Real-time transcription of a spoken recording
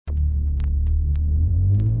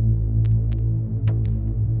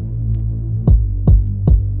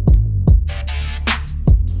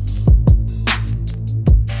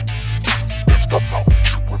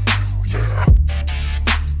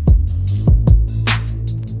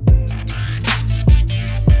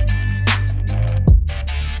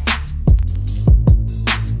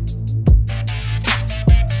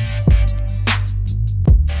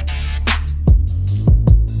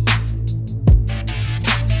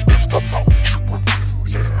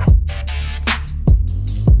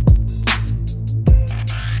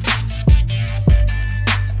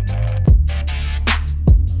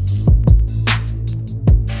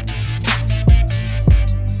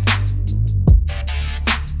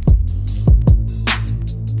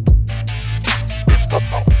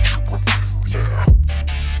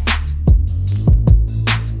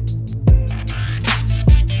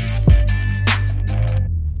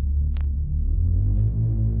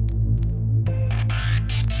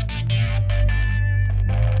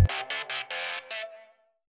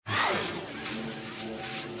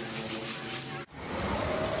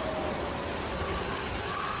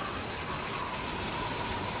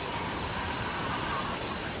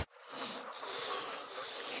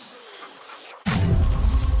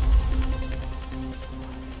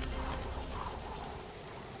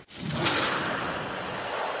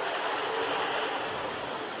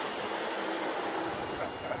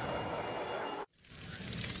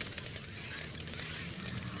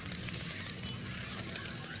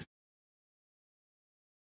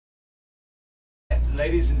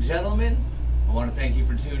Ladies and gentlemen, I want to thank you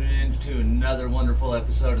for tuning in to another wonderful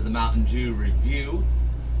episode of the Mountain Dew Review.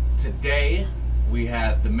 Today, we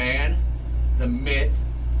have the man, the myth,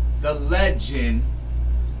 the legend,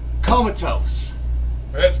 Komatose.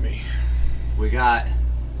 That's me. We got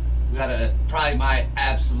probably my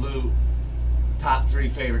absolute top 3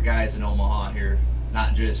 favorite guys in Omaha here.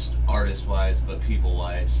 Not just artist-wise, but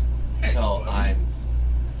people-wise. Thanks, So buddy.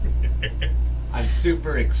 I'm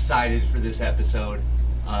super excited for this episode.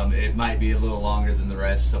 It might be a little longer than the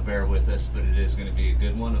rest, so bear with us, but it is going to be a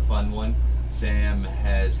good one, a fun one. Sam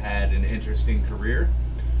has had an interesting career.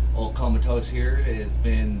 Old Komatose here has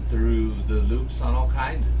been through the loops on all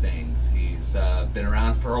kinds of things. He's been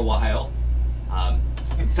around for a while.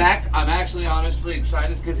 In fact, I'm actually honestly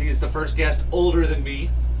excited because he is the first guest older than me.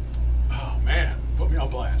 Oh man, put me on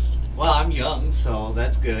blast. Well, I'm young, so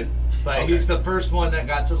that's good. But Okay. he's the first one that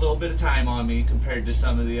got a little bit of time on me compared to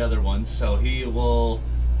some of the other ones. So he will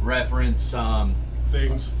reference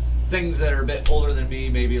things that are a bit older than me,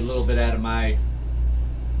 maybe a little bit out of my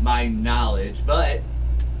knowledge. But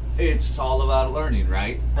it's all about learning,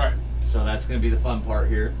 right? Right. So that's going to be the fun part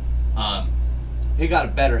here. He got a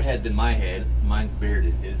better head than my head. Mine's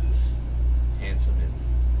bearded. His is handsome. And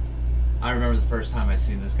I remember the first time I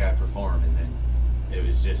seen this guy perform, and then it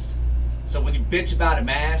was just... So when you bitch about a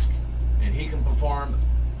mask, and he can perform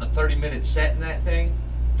a 30-minute set in that thing,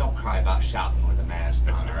 don't cry about shouting with a mask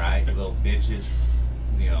on, alright? You little bitches.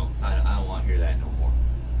 You know, I don't want to hear that no more.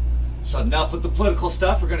 So enough with the political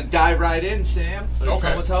stuff. We're going to dive right in, Sam.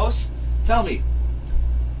 Okay. Komatose. Tell me,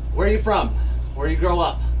 where are you from? Where you grow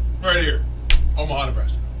up? Right here, Omaha,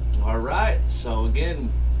 Nebraska. Alright, so again,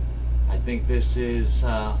 I think this is,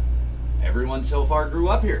 everyone so far grew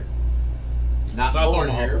up here. Not South born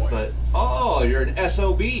Omaha here, boy. but, oh, you're an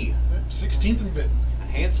SOB. 16th and Benton. A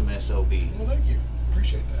handsome SOB. Well, thank you.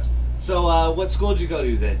 Appreciate that. So, what school did you go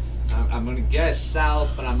to then? I'm going to guess South,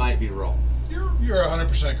 but I might be wrong. You're 100%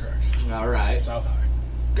 correct. Alright. South High.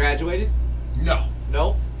 Graduated? No.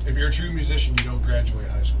 No? If you're a true musician, you don't graduate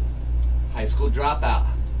high school. High school dropout.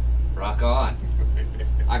 Rock on.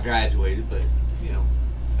 I graduated, but, you know,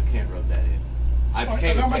 I can't rub that in. It's fine. I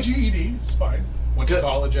became a got my tech- GED. It's fine. Went to Good.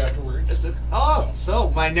 college afterwards. So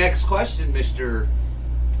my next question, Mr.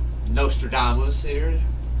 Nostradamus here.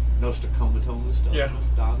 Nostradamus. Yeah.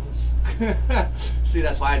 Nostradamus. See,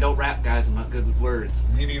 that's why I don't rap, guys. I'm not good with words.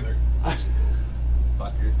 Me neither.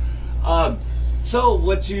 Fucker. So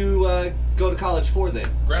what you go to college for then?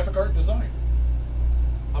 Graphic art design.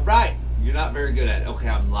 All right. You're not very good at it. Okay,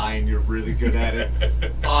 I'm lying. You're really good at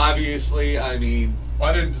it. Obviously, I mean. Well,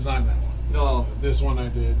 I didn't design that one. No. This one I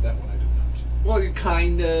did. That one I did not. Well, you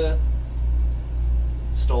kinda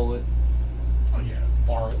stole it. Oh yeah,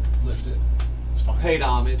 borrow it, lift it. It's fine. Paid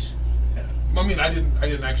homage. Yeah. I mean, I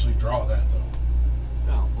didn't actually draw that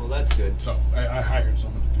though. Oh, well, that's good. So I hired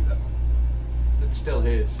someone to do that one. It's still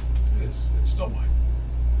his. It is. It's still mine.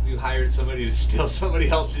 You hired somebody to steal somebody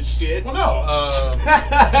else's shit? Well, no. Do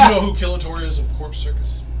you know who Killator is of Corpse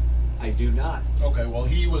Circus? I do not. Okay. Well,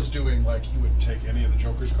 he was doing like he would take any of the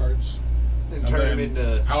Joker's cards. And turn him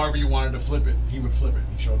into... however you wanted to flip it, he would flip it.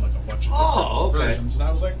 He showed like a bunch of Oh, different okay. versions, and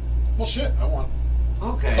I was like, well, shit, I want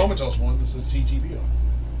Okay. Komatose one that says CTV on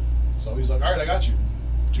it. So he's like, all right, I got you.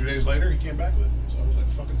 2 days later, he came back with it. So I was like,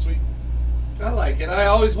 fucking sweet. I like it. I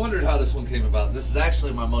always wondered how this one came about. This is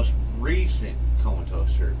actually my most recent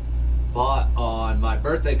Komatose shirt. Bought on my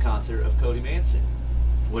birthday concert of Cody Manson,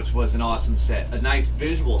 which was an awesome set. A nice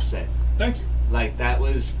visual set. Thank you. Like, that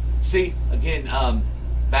was... See, again,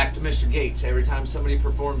 back to Mr. Gates. Every time somebody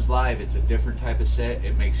performs live, it's a different type of set.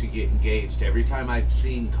 It makes you get engaged. Every time I've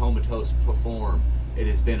seen Komatose perform, it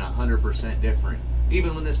has been 100% different.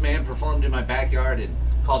 Even when this man performed in my backyard and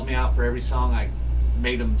called me out for every song I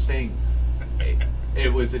made him sing, it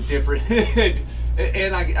was a different...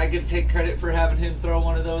 and I get to take credit for having him throw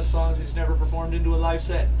one of those songs he's never performed into a live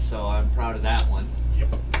set. So I'm proud of that one.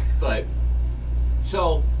 Yep. But,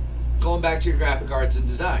 so, going back to your graphic arts and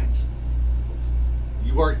designs.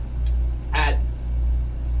 You worked at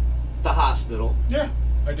the hospital, Yeah,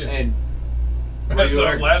 I did. and As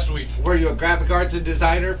of last week. were you a graphic arts and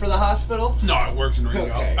designer for the hospital? No, I worked in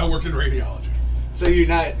radiology. Okay. I worked in radiology. So you're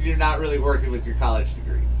not really working with your college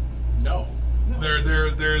degree. No. No.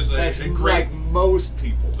 There's That's a great like most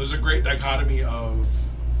people. there's a great dichotomy of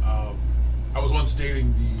I was once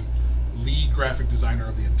dating the lead graphic designer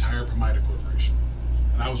of the entire Pomida Corporation.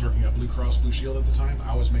 And I was working at Blue Cross Blue Shield at the time.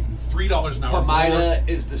 I was making $3 an hour more. Pomida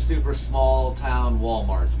is the super small town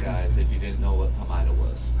Walmarts, guys, if you didn't know what Pomida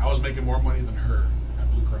was. I was making more money than her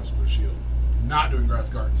at Blue Cross Blue Shield, not doing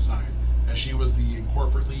graphic art design, as she was the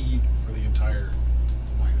corporate lead for the entire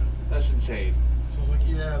Pomida. That's insane. So was like,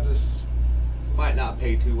 yeah, this Might not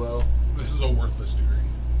pay too well. is a worthless degree.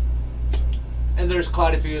 And there's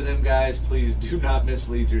quite a few of them guys. Please do not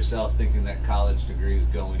mislead yourself thinking that college degrees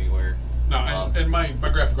go anywhere. No, and my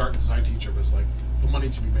graphic art and design teacher was like, the money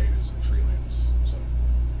to be made is in freelance. So,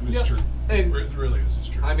 and it's Yep. true. And It really is. It's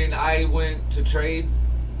true. I mean, I went to trade.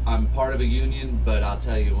 I'm part of a union, but I'll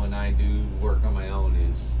tell you, when I do work on my own,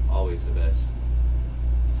 is always the best.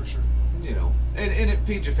 For sure. You know, and it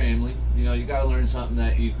feeds your family. You know, you got to learn something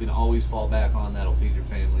that you can always fall back on that'll feed your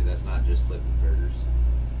family. That's not just flipping burgers.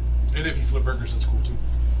 And if you flip burgers, that's cool too,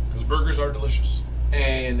 because burgers are delicious.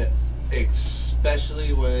 And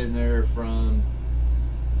especially when they're from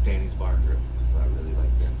Danny's Bar and Grill, because I really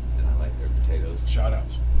like them, and I like their potatoes. Shout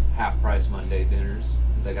outs. Half price Monday dinners.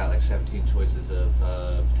 They got like 17 choices of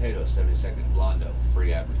potatoes, 72nd Blondo,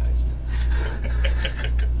 free advertisement.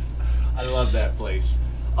 I love that place.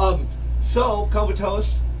 So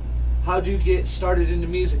Komatose, how'd you get started into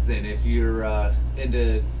music then? If you're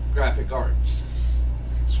into graphic arts,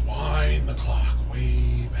 Let's wind the clock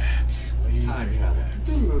way back, way time travel.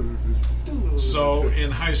 back. So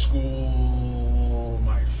in high school,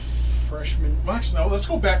 my freshman. Well, actually, no. Let's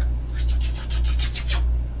go back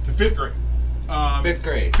to fifth grade. Fifth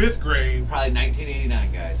grade. Fifth grade. Probably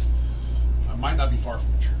 1989, guys. I might not be far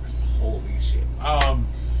from the truth. Holy shit.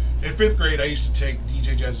 In fifth grade, I used to take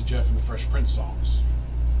DJ Jazzy Jeff and the Fresh Prince songs,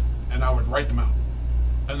 and I would write them out.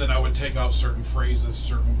 And then I would take out certain phrases,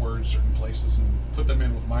 certain words, certain places, and put them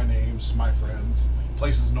in with my names, my friends,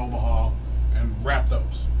 places in Omaha, and rap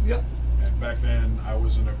those. Yep. And back then, I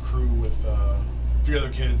was in a crew with 3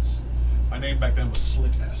 other kids. My name back then was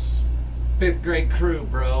Slick S. Fifth grade crew,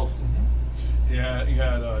 bro. Yeah, he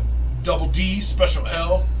had Double D, Special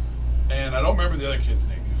L, and I don't remember the other kid's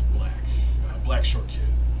name. He was black, black short kid.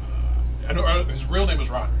 I know his real name was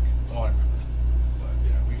Roderick. That's all I remember. But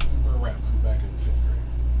yeah, we were a rap crew back in 5th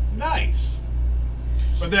grade. Nice.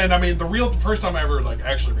 But then, I mean, the first time I ever like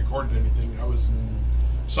actually recorded anything, I was in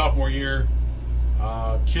sophomore year.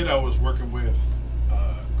 Kid I was working with,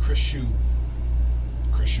 Chris Shue.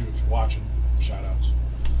 Chris Shue, if you're watching, shout outs.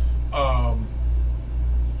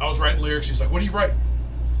 I was writing lyrics. He's like, "What do you write?"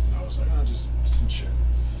 And I was like, "Oh, just some shit."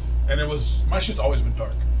 And my shit's always been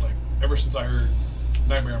dark. Like ever since I heard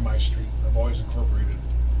Nightmare on My Street, I've always incorporated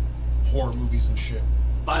horror movies and shit.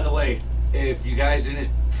 By the way, if you guys didn't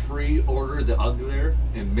pre-order the Uglier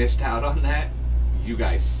and missed out on that, you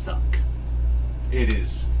guys suck. It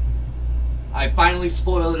is. I finally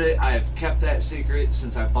spoiled it. I have kept that secret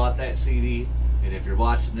since I bought that CD. And if you're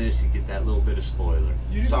watching this, you get that little bit of spoiler.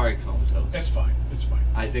 Sorry, Komatose. It's fine. It's fine.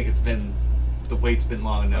 I think the wait's been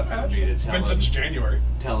long enough for me to It's tell been them. since January.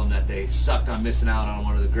 Tell them that they sucked on missing out on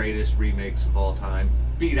one of the greatest remakes of all time.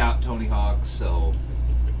 Beat out Tony Hawk, so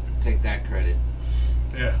take that credit.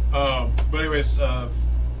 Yeah. But anyways,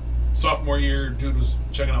 sophomore year, dude was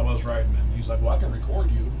checking out what I was writing, and he's like, "Well, I can record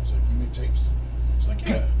you." I was like, "You make tapes?" I was like,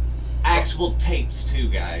 "Yeah." Actual tapes too,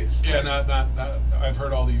 guys. Yeah, not. I've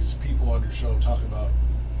heard all these people on your show talk about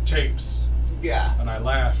tapes, Yeah. and I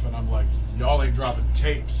laugh, and I'm like, "Y'all ain't dropping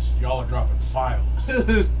tapes. Y'all are dropping files,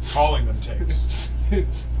 calling them tapes."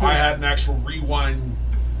 I had an actual rewind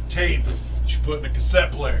tape that you put in a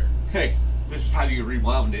cassette player. Hey, this is how you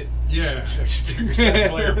rewound it. Yeah, if your cassette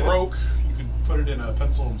player broke, you could put it in a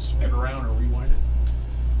pencil and swing it around or rewind it.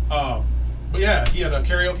 But yeah, he had a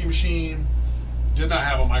karaoke machine. Did not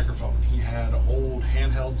have a microphone. He had an old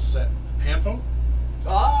handheld set handphone.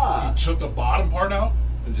 Ah. He took the bottom part out,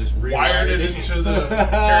 And just wired it into the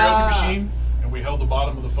karaoke machine, and we held the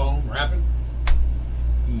bottom of the phone rapping.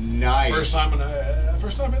 Nice. First time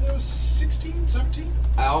I think I was 16, 17.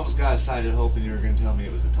 I almost got excited hoping you were going to tell me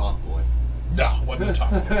it was a Talk Boy. No, wasn't a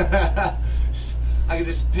Talk Boy. I could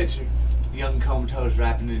just picture young Komatose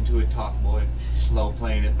rapping into a Talk Boy, slow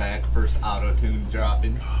playing it back, first auto-tune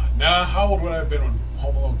dropping. Nah, how old would I have been when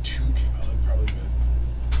Home Alone 2 came out? I'd probably been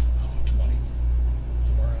 20,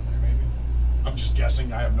 somewhere around there maybe. I'm just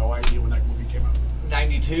guessing. I have no idea when that movie came out.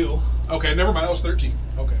 92. Okay, never mind. I was 13.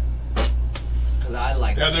 Okay. Because I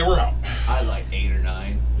like. Yeah, they were out. I like 8 or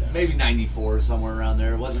 9. Yeah. Maybe 94, somewhere around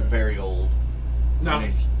there. It wasn't very old. No, I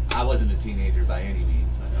mean, I wasn't a teenager by any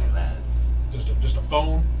means. I know that. just a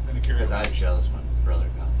phone and a karaoke. Because I was jealous my brother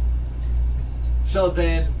got. So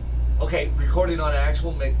then, okay, recording on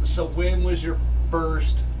actual mic. So when was your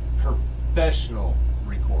first professional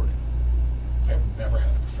recording? I've never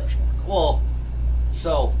had a professional record. Well,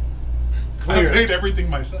 so I clearly, made everything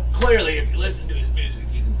myself. clearly, if you listen to his music,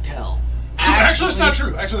 you can tell. Actually, it's not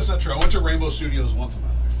true. Actually, it's not true. I went to Rainbow Studios once in my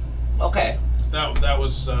life. Okay. That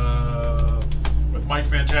was with Mike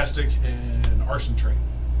Fantastic and Arson Train.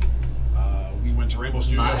 We went to Rainbow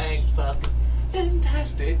Studios. Mike fucking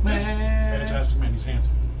Fantastic man. Fantastic man. He's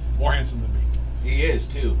handsome. More handsome than me. He is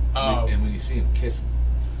too. And when you see him, kiss him.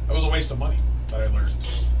 That was a waste of money that I learned.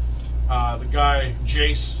 The guy,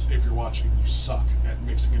 Jace, if you're watching, you suck at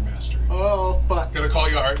mixing and mastering. Oh, fuck. Gonna call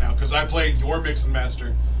you out right now because I played your mix and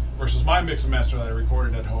master versus my mix and master that I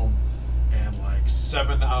recorded at home, and like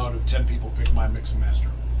 7 out of 10 people picked my mix and master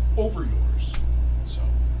over yours. So,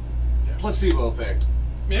 yeah. Placebo effect.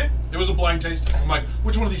 Yeah, it was a blind taste test. I'm like,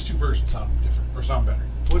 which one of these two versions sound different or sound better?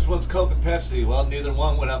 Which one's Coke and Pepsi? Well, neither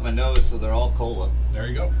one went up my nose, so they're all cola. There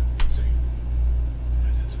you go. See,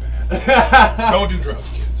 that's bad. Don't do drugs,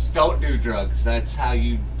 kids. Don't do drugs. That's how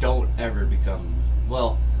you don't ever become.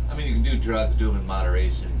 Well, I mean, you can do drugs, do them in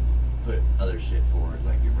moderation, and put other shit forward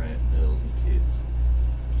like your rent, bills, and kids.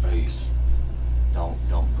 Please, don't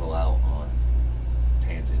go out on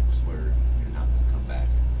tangents where you're not gonna come back.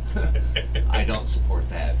 I don't support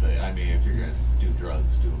that, but I mean, if you're gonna do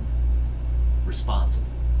drugs, do them responsibly.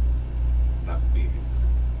 Not be.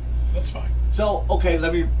 That's fine. So, okay,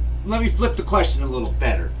 let me flip the question a little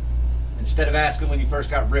better. Instead of asking when you first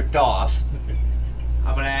got ripped off,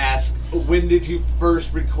 I'm gonna ask, when did you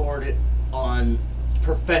first record it on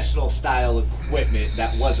professional style equipment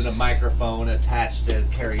that wasn't a microphone attached to a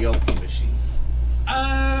karaoke machine?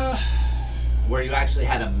 Where you actually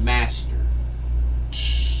had a master.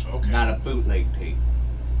 Okay. Not a bootleg tape.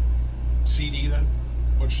 CD then?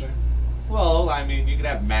 What'd you say? Well, I mean, you could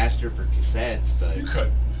have master for cassettes, but You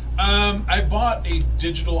could. I bought a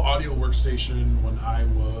digital audio workstation when I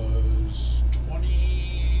was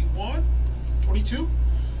 21, 22. It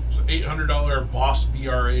was an $800 Boss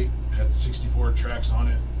BR8. Had 64 tracks on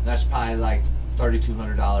it. that's probably like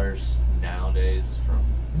 $3,200 nowadays from.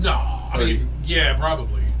 No, I mean, yeah,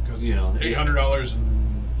 probably because You know, $800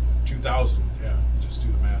 in 2000. Yeah, just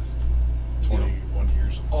do the math. 21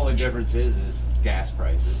 years. Only difference is gas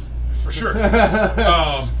prices. For sure.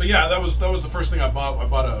 But yeah, that was the first thing I bought.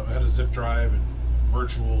 I had a zip drive and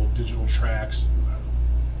virtual digital tracks, and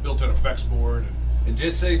built-in effects board. And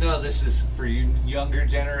just so you know, this is for you younger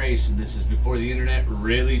generation. This is before the internet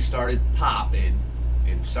really started popping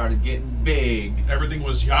and started getting big. Everything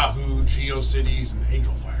was Yahoo, GeoCities, and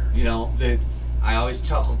Angel Fire. You know, that I always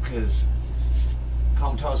chuckle because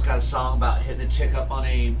Komatose got a song about hitting a chick up on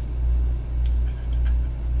AIM.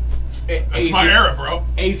 That's my era, bro.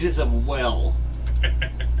 Ages of well.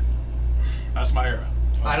 That's my era.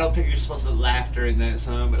 I don't think you're supposed to laugh during that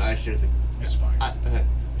song, but I sure think. It's fine.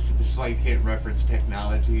 So this is why you can't reference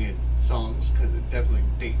technology in songs, because it definitely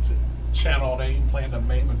dates it. Channel name, plan to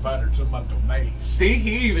maim, invite her to my domain. See,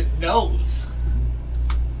 he even knows.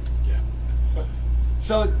 Yeah.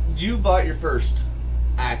 So you bought your first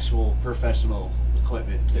actual professional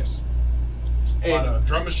equipment. Yes. And, Bought a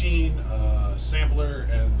drum machine, sampler,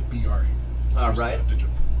 and the BR. all right. Digital.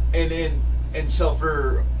 And so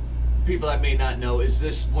for people that may not know, is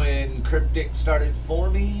this when Cryptic started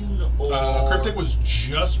forming? Or? Cryptic was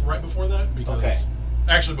just right before that because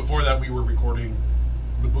actually before that we were recording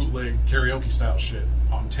the bootleg karaoke style shit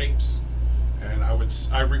on tapes, and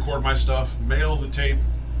I'd record my stuff, mail the tape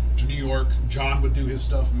to New York. John would do his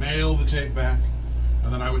stuff, mail the tape back,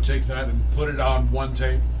 and then I would take that and put it on one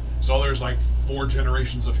tape. So there's like 4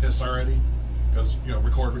 generations of hiss already, because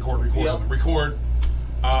record, record.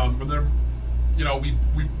 And then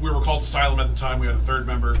we were called Asylum at the time. We had a third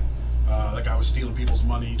member. That guy was stealing people's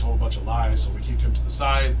money. He told a bunch of lies, so we kicked him to the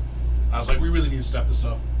side. I was like, we really need to step this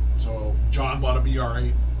up. So John bought a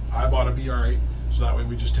BR8. I bought a BR8. So that way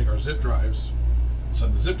we just take our zip drives and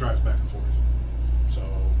send the zip drives back and forth. So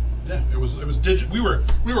yeah, it was digital. We were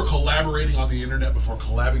collaborating on the internet before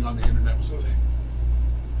collabing on the internet was a thing.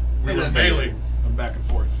 We were mailing them back and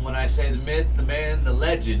forth. When I say the myth, the man, the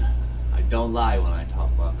legend, I don't lie when I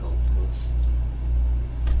talk about Komatose.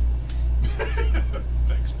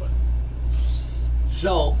 Thanks, bud.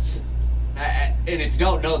 So, and if you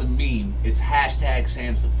don't know the meme, it's hashtag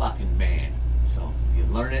Sam's the fucking man. So you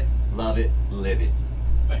learn it, love it, live it.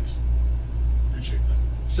 Thanks. Appreciate that.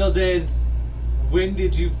 So then, when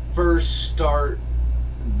did you first start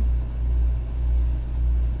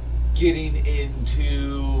getting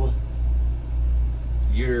into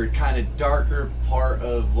your kind of darker part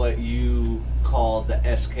of what you call the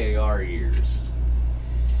SKR years?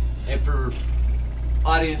 And for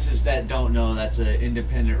audiences that don't know, that's an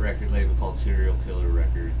independent record label called Serial Killer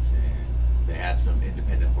Records, and they have some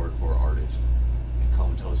independent hardcore artists, and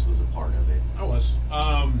Komatose was a part of it. I was.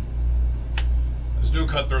 I was doing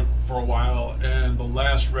Cutthroat for a while, and the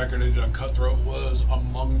last record I did on Cutthroat was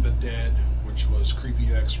Among the Dead, which was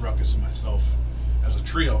Creepy X, Ruckus, and myself as a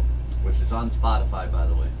trio. Which is on Spotify, by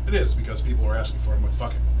the way. It is, because people are asking for it. I'm like,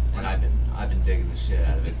 fuck it. And I've been digging the shit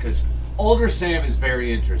out of it, because Older Sam is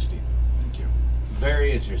very interesting. Thank you.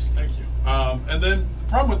 Very interesting. Thank you. And then the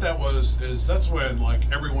problem with that is that's when like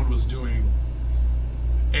everyone was doing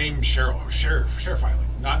AIM share filing.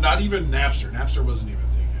 Not even Napster. Napster wasn't even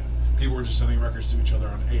a thing yet. People were just sending records to each other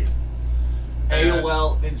on AIM.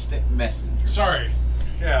 AOL Instant Messenger. Sorry.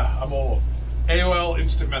 Yeah, I'm old. AOL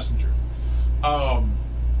Instant Messenger.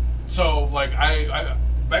 So like I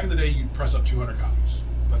back in the day you'd press up 200 copies.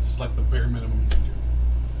 That's like the bare minimum you can do.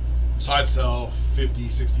 So I'd sell 50,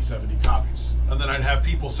 60, 70 copies. And then I'd have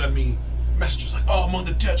people send me messages like, "Oh, Among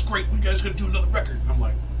the Dead's great. You guys gonna do another record?" And I'm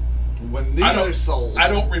like, when these are sold. I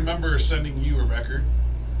don't remember sending you a record.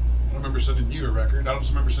 I don't remember sending you a record. I don't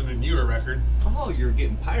remember sending you a record. Oh, you're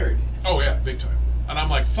getting pirated. Oh yeah, big time. And I'm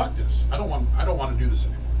like, fuck this. I don't want to do this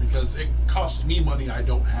anymore because it costs me money I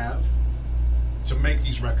don't have to make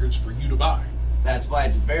these records for you to buy. That's why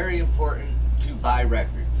it's very important to buy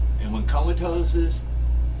records. And when Komatose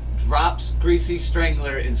drops Greasy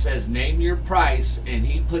Strangler and says name your price, and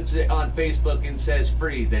he puts it on Facebook and says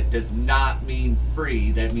free, that does not mean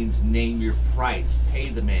free. That means name your price. Pay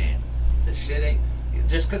the man. The shit ain't,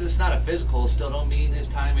 just because it's not a physical still don't mean his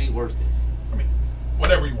time ain't worth it. I mean,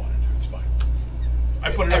 whatever you want to do, it's fine.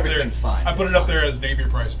 I put it up there. Everything's fine. I put it up there as name your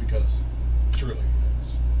price because truly,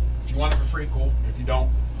 if you want it for free, cool. If you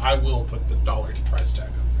don't, I will put the dollar price tag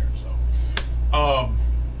up there. So,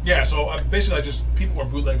 yeah. So basically, people were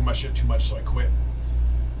bootlegging my shit too much, so I quit.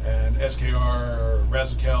 And SKR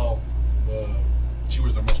Razakel, she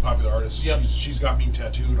was the most popular artist. Yep. She's got me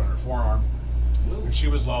tattooed on her forearm, Ooh. and she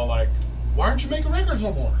was all like, "Why aren't you making records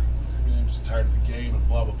no more?" I mean, I'm just tired of the game and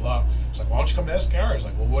blah blah blah. It's like, why don't you come to SKR? It's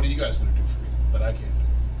like, well, what are you guys gonna do for me that I can't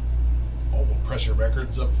do? Oh, we'll press your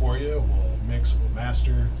records up for you. We'll mix, we'll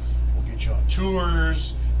master. We'll get you on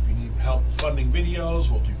tours. If you need help funding videos,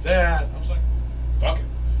 we'll do that. I was like, fuck it.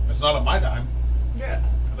 If it's not on my dime. Yeah.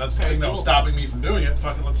 That's the thing that was stopping me from doing it.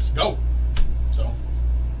 Fucking let's go. So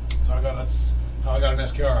that's how I got an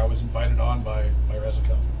SKR. I was invited on by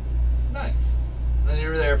Rezakel. Nice. Then you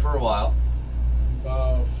were there for a while.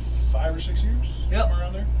 5 or 6 years. Yep. Somewhere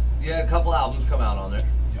around there. You had a couple albums come out on there.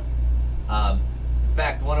 Yep. In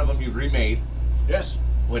fact, one of them you remade, Yes.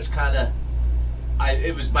 which kind of,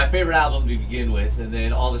 it was my favorite album to begin with, and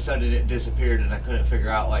then all of a sudden it disappeared, and I couldn't figure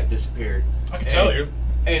out why it disappeared. I can tell you.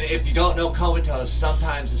 And if you don't know Komatose,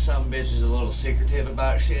 sometimes the some bitch is a little secretive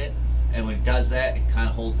about shit, and when it does that, it kind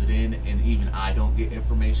of holds it in, and even I don't get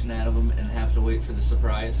information out of him and have to wait for the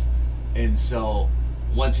surprise. And so,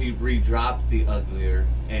 once he re-dropped The Uglier,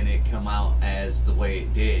 and it come out as the way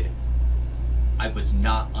it did, I was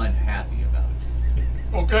not unhappy about it.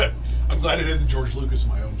 Well, good. I'm glad I didn't George Lucas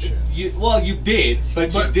my own shit. You did,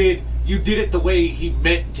 but you did it the way he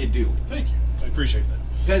meant to do it. Thank you. I appreciate that.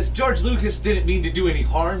 Because George Lucas didn't mean to do any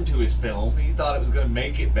harm to his film. He thought it was going to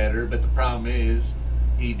make it better, but the problem is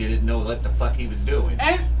he didn't know what the fuck he was doing.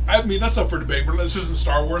 I mean, that's up for debate, but this isn't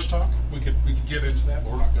Star Wars talk. We could get into that,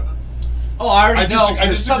 but we're not gonna. Oh, I already know. I Because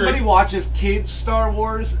disagree. somebody watches kids Star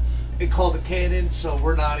Wars and calls it canon, so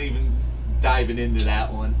we're not even diving into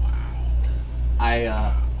that one.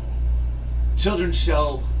 Children's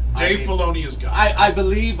show. Dave Filoni is God. I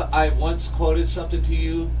believe I once quoted something to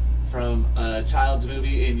you from a child's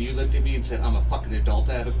movie, and you looked at me and said, "I'm a fucking adult,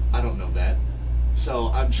 Adam." I don't know that. So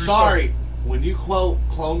I'm True sorry. story. When you quote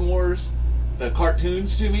Clone Wars, the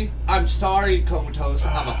cartoons to me, I'm sorry, Komatose,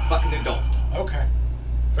 I'm a fucking adult. Okay.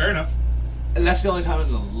 Fair enough. And that's the only time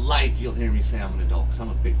in life you'll hear me say I'm an adult, because I'm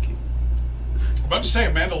a big kid. I'm about to say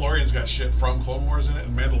Mandalorian's got shit from Clone Wars in it,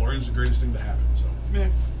 and Mandalorian's the greatest thing to happen, so. Meh.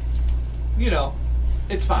 You know,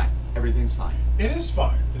 it's fine. Everything's fine. It is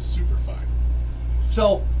fine. It's super fine.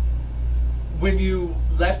 So, when you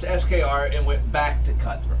left SKR and went back to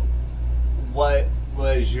Cutthroat, what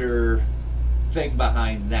was your thing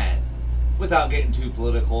behind that? Without getting too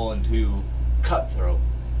political and too cutthroat.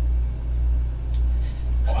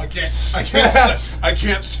 Well, I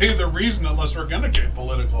can't say the reason unless we're gonna get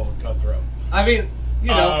political and cutthroat. I mean, you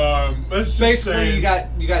know, let's just basically say,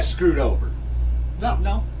 you got screwed over. No,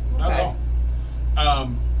 No, not okay. at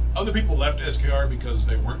all. Other people left SKR because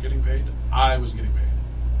they weren't getting paid. I was getting paid.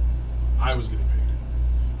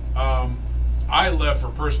 I left for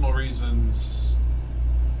personal reasons,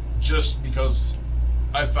 just because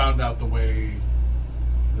I found out the way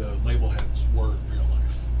the label heads were in real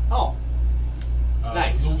life. Oh,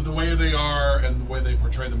 nice. The way they are and the way they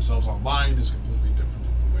portray themselves online is completely different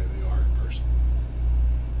than the way they are in person.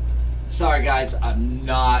 Sorry guys, I'm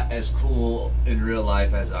not as cool in real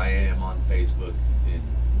life as I am on Facebook and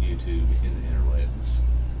YouTube and the interwebs.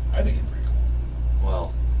 I think you're pretty cool.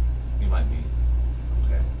 Well, you might be.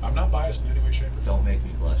 Okay. I'm not biased in any way, shape, or form. Don't make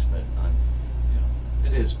me blush, but I'm, you know,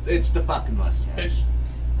 It is. It's the fucking mustache.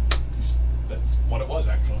 That's what it was,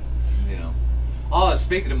 actually. You know. Oh,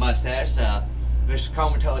 speaking of mustache, Mr.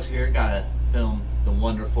 Komatose here got to film the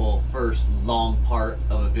wonderful first long part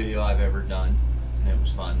of a video I've ever done, and it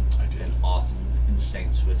was fun. I did. And awesome and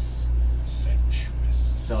sensuous.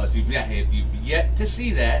 So if you've yet to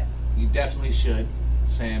see that, you definitely should.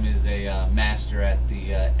 Sam is a master at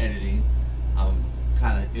the editing. I'm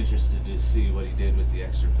kind of interested to see what he did with the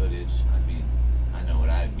extra footage. I mean, I know what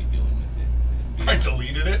I'd be doing with it. I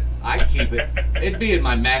deleted it. I'd keep it. It'd be in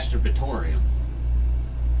my masturbatorium.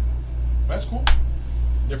 That's cool.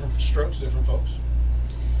 Different strokes, different folks.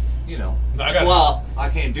 You know. No, I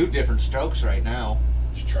can't do different strokes right now.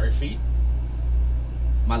 Did you try your feet?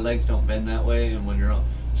 My legs don't bend that way, and when you're on,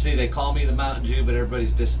 see, they call me the Mountain Jew, but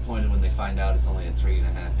everybody's disappointed when they find out it's only a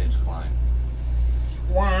 3.5-inch climb.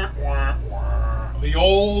 Wah, wah, wah. The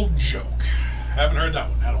old joke. Haven't heard that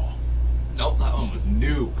one at all. Nope, that one was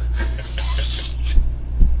new.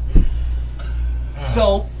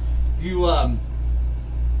 So, you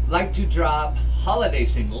like to drop holiday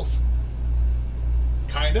singles?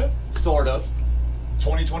 Kinda. Sort of.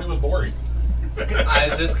 2020 was boring. I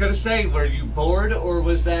was just gonna say, were you bored, or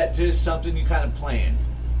was that just something you kind of planned?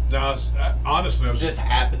 No, honestly, I was Just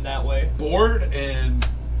happened that way. bored, and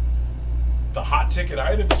the hot ticket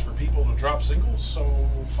items for people to drop singles, so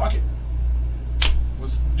fuck it.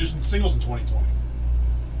 Let's do some singles in 2020.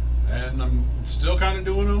 And I'm still kind of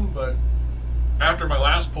doing them, but after my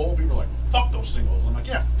last poll, people were like, fuck those singles. I'm like,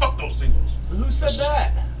 yeah, fuck those singles. Who said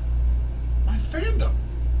that? My fandom.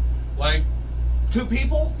 Like, 2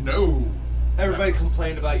 people? no. Everybody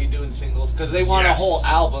complained about you doing singles because they want a Yes. whole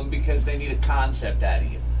album because they need a concept out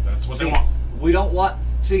of you. That's what See, they want. we don't want.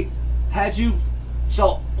 See, had you.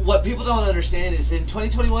 So what people don't understand is in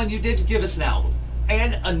 2021 you did give us an album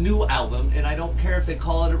and a new album, and I don't care if they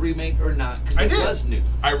call it a remake or not because I it did. was new.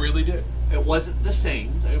 I really did. It wasn't the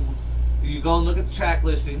same. You go and look at the track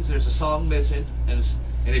listings. There's a song missing, and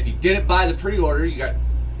if you didn't buy the pre-order, that's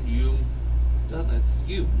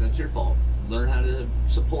you. That's your fault. Learn how to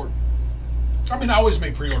support. I mean, I always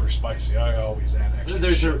make pre-order spicy. I always add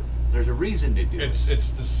extra shit. There's a reason to do it.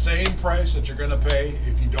 It's the same price that you're gonna pay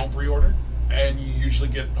if you don't pre-order, and you usually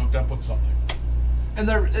get hooked up with something. And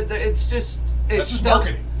it's just That's just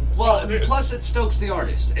marketing. That's all Well, it is. plus it stokes the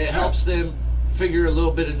artist. It helps them figure a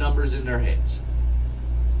little bit of numbers in their heads.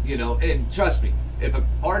 You know, and trust me, if an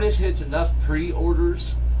artist hits enough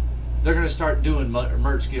pre-orders, they're gonna start doing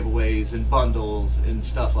merch giveaways and bundles and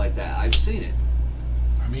stuff like that. I've seen it.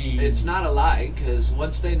 I mean, It's not a lie, because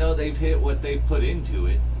once they know they've hit what they've put into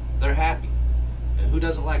it, they're happy. And who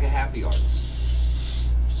doesn't like a happy artist?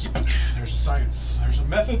 there's science. There's a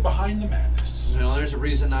method behind the madness. You know, there's a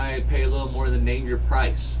reason I pay a little more than name your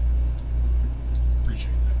price. Appreciate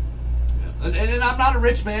that. And I'm not a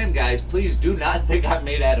rich man, guys. Please do not think I'm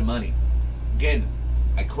made out of money. Again,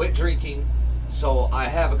 I quit drinking, so I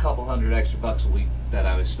have a couple $100 extra a week that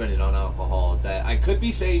I was spending on alcohol that I could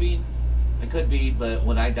be saving. I could be, but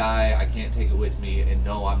when I die, I can't take it with me. And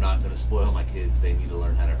no, I'm not going to spoil my kids. They need to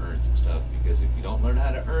learn how to earn some stuff, because if you don't learn how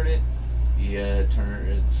to earn it,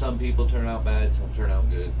 some people turn out bad, some turn out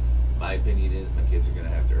good. My opinion is my kids are going to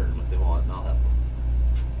have to earn what they want, and I'll help them.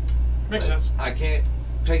 Makes But sense. I can't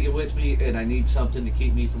take it with me, and I need something to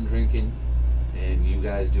keep me from drinking, and you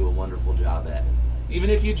guys do a wonderful job at it. Even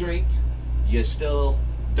if you drink, you still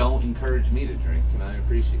don't encourage me to drink, and I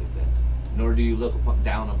appreciate that. Nor do you look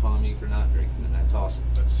down upon me for not drinking, and that's awesome.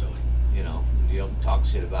 That's silly. You know, you don't talk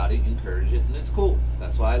shit about it, you encourage it, and it's cool.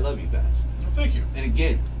 That's why I love you guys. Well, thank you. And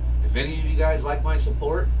again, if any of you guys like my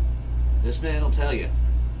support, this man will tell you.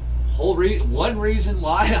 One reason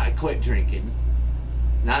why I quit drinking,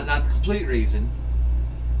 not the complete reason,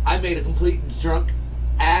 I made a complete drunk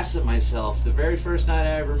ass of myself the very first night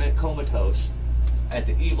I ever met Komatose at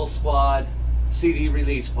the Evil Squad CD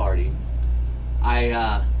release party.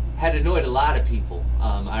 I had annoyed a lot of people.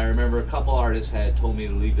 I remember a couple artists had told me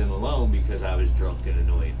to leave them alone because I was drunk and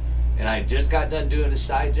annoyed. And I just got done doing a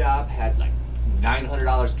side job, had like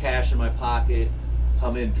 $900 cash in my pocket,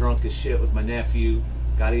 come in drunk as shit with my nephew,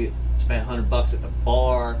 spent $100 at the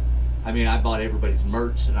bar. I mean, I bought everybody's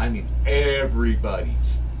merch, and I mean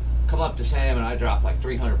everybody's. Come up to Sam, and I dropped like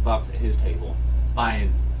 $300 at his table,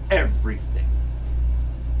 buying everything.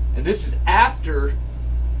 And this is after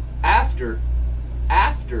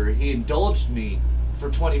he indulged me for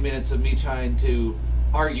 20 minutes of me trying to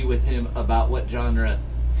argue with him about what genre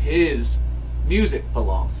his music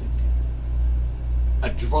belongs into. A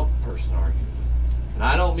drunk person arguing with him. And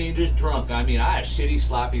I don't mean just drunk, I mean I had shitty,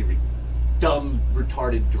 sloppy, dumb,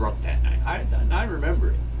 retarded drunk that night. I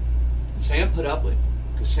remember it. And Sam put up with it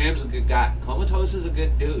because Sam's a good guy. Komatose is a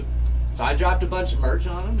good dude. So I dropped a bunch of merch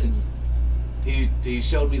on him, and he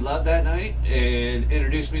showed me love that night and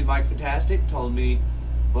introduced me to Mike Fantastic. Told me,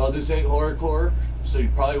 well, this ain't horrorcore, so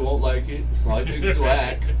you probably won't like it. You probably think it's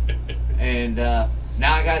whack. And now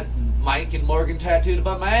I got Mike and Morgan tattooed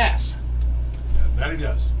above my ass. That he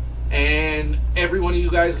does. And every one of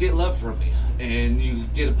you guys get love from me. And you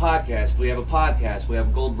get a podcast. We have a podcast. We have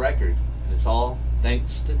a gold record. And it's all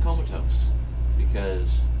thanks to Komatose.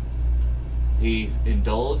 Because he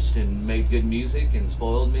indulged and made good music and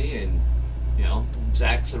spoiled me. And, you know,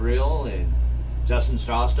 Zach Surreal and Justin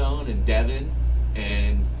Strawstone and Devin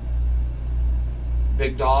and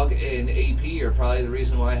Big Dog and AP are probably the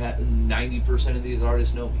reason why 90% of these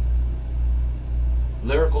artists know me.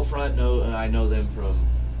 Lyrical Front, I know them from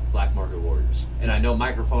Black Market Warriors, and I know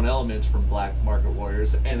Microphone Elements from Black Market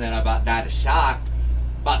Warriors, and then I about died of shock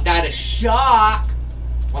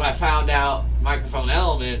when I found out Microphone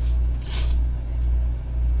Elements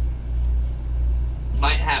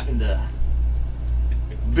might happen to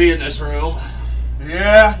be in this room.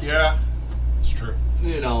 Yeah, it's true.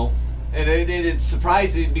 You know, and it's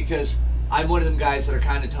surprising because I'm one of them guys that are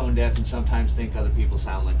kind of tone deaf and sometimes think other people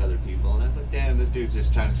sound like other people. And I thought, damn, this dude's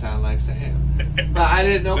just trying to sound like Sam. But I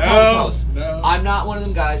didn't know Komatose. No. I'm not one of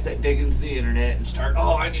them guys that dig into the internet and start,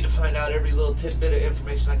 I need to find out every little tidbit of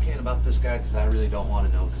information I can about this guy because I really don't want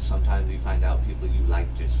to know, because sometimes you find out people you like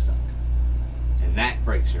just suck. And that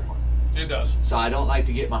breaks your heart. It does. So I don't like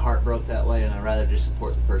to get my heart broke that way, and I'd rather just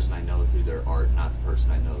support the person I know through their art, not the person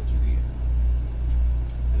I know through the internet.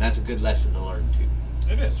 And that's a good lesson to learn too.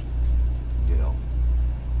 It is. You know.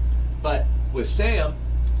 But with Sam,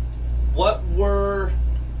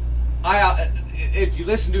 if you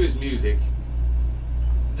listen to his music,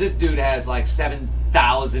 this dude has like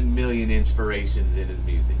 7,000 million inspirations in his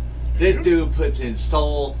music. This dude puts in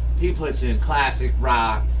soul, he puts in classic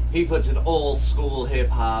rock, he puts in old school hip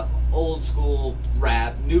hop, old school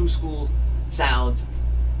rap, new school sounds.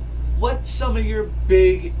 What's some of your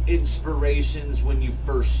big inspirations when you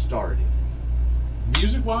first started?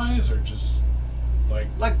 Music wise, or just like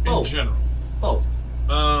both. In general? Both.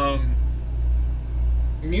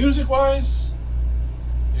 Music wise,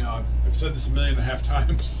 you know, I've said this 1.5 million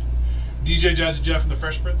times. DJ Jazzy Jeff and the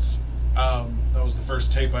Fresh Prince. That was the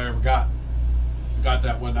first tape I ever got. Got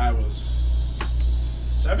that when I was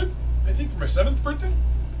 7, I think, for my 7th birthday.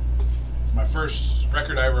 It's my first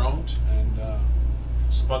record I ever owned, and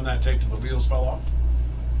spun that tape till the wheels fell off.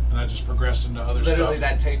 And I just progressed into other stuff. Literally,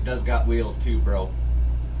 that tape does got wheels too, bro.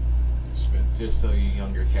 Spin. Just so you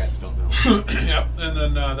younger cats don't know. Yep, and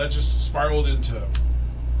then that just spiraled into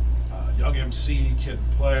Young MC, Kid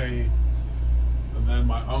and Play, and then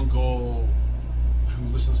my uncle, who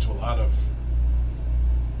listens to a lot of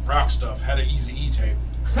rock stuff, had an Eazy-E tape.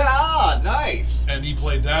 Ah, nice. And he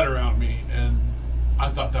played that around me, and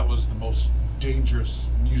I thought that was the most dangerous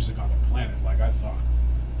music on the planet. Like, I thought,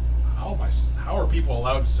 how are people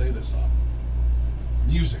allowed to say this on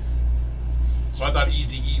music? So I thought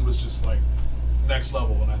Eazy-E was just like next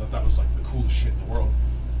level, and I thought that was like the coolest shit in the world.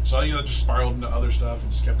 So just spiraled into other stuff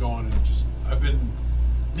and just kept going, and I've been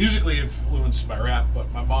musically influenced by rap, but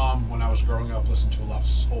my mom, when I was growing up, listened to a lot of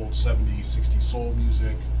old 70s, 60s soul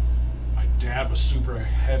music. My dad was super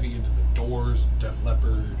heavy into the Doors, Def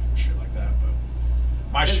Leppard, and shit like that. But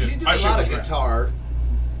my shit, you do my a shit lot was of rap. guitar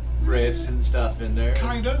riffs and stuff in there.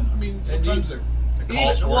 Kinda. I mean, sometimes it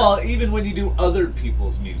calls for it. Well, even when you do other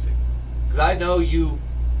people's music, because I know you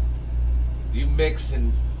mix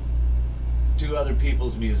and do other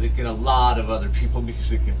people's music and a lot of other people's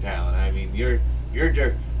music in town. I mean, your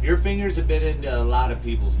fingers have been into a lot of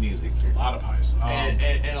people's music here. A lot of highs.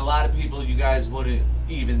 And a lot of people you guys wouldn't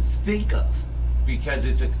even think of, because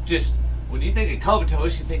it's just when you think of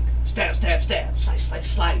Komatose, you think stab, stab, stab, slice,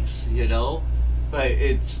 slice, slice, you know. But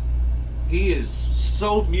he is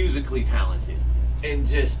so musically talented, and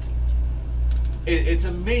just it's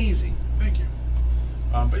amazing. Thank you.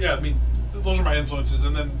 But yeah, I mean, those are my influences,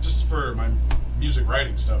 and then just for my music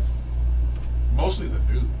writing stuff, mostly the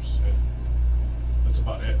news. That's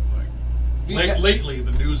about it. Like lately,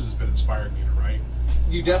 the news has been inspiring me to write.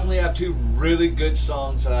 You definitely have 2 really good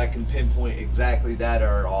songs that I can pinpoint exactly that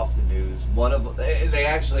are off the news. One of they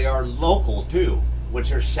actually are local too,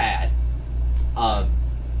 which are sad.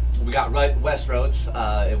 We got West Roads,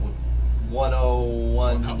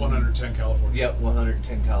 101. 110 California. Yep,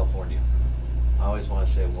 110 California. I always want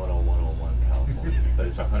to say 101 California, but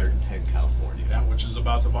it's 110 California. Yeah, which is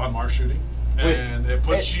about the Von Mars shooting. And it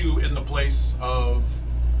puts you in the place of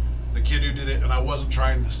the kid who did it, and I wasn't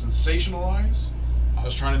trying to sensationalize. I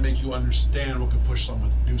was trying to make you understand what could push someone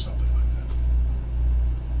to do something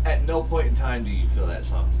like that. at no point in time do you feel that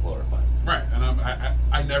song's glorified. Right, and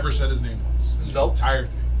I never said his name once. The Nope. entire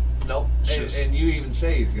thing. Nope. It's And, just- and you even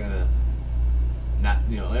say he's gonna not,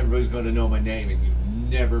 everybody's gonna know my name, and you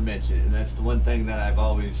never mention it. And that's the one thing that I've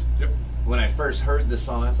always, Yep. when I first heard the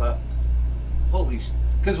song, I thought, holy sh...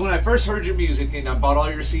 Because when I first heard your music and I bought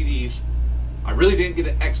all your CDs, I really didn't get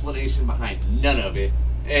an explanation behind none of it.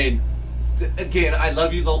 And again, I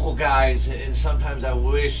love you local guys, and sometimes I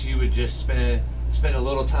wish you would just spend a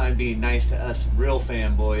little time being nice to us real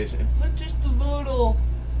fanboys and put just a little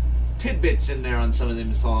tidbits in there on some of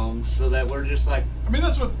them songs so that we're just like, I mean,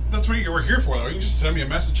 that's what you were here for, though. You can just send me a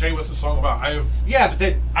message. Hey, what's this song about? yeah, but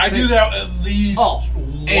then I do that at least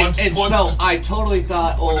once. and so I totally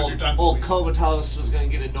thought one or old two times a old week. Komatose was going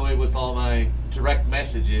to get annoyed with all my direct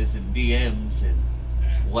messages and DMs and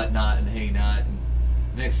whatnot and hey not. And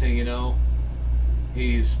next thing you know,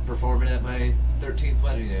 he's performing at my 13th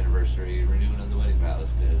wedding anniversary, renewing of the wedding vows,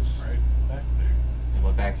 because Right back there. in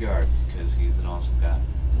my backyard, because he's an awesome guy.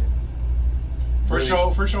 First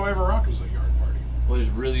show I ever rocked was a yard party. Was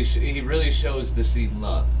really he really shows the seed and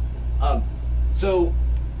love. So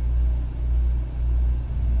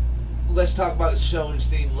let's talk about showing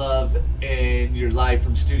seed and love and your live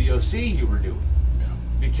from Studio C you were doing, Yeah.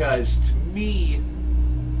 because to me,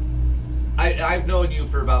 I've known you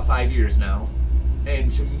for about 5 years now,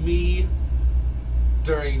 and to me,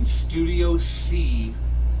 during Studio C,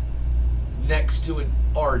 next to an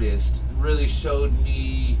artist, really showed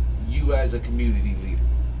me you as a community leader.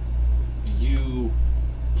 You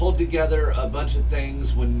pulled together a bunch of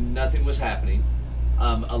things when nothing was happening.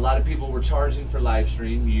 A lot of people were charging for live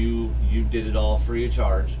stream. You did it all free of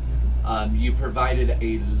charge. You provided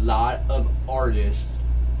a lot of artists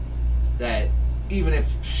that, even if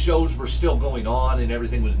shows were still going on and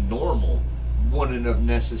everything was normal, wouldn't have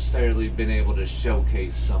necessarily been able to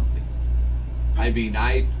showcase something. I mean,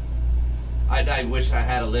 I wish I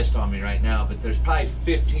had a list on me right now, but there's probably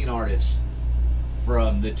 15 artists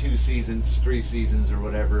from the 2 seasons, 3 seasons, or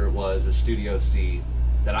whatever it was, of Studio C,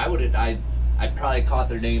 that I probably caught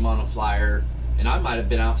their name on a flyer, and I might have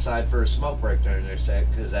been outside for a smoke break during their set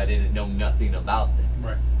because I didn't know nothing about them.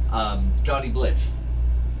 Right. Johnny Bliss,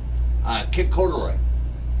 Kid Corduroy,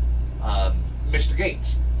 Mr.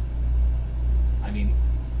 Gates. I mean,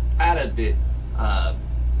 add a bit,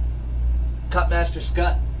 Cutmaster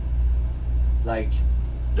Scott. Like,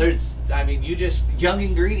 you just young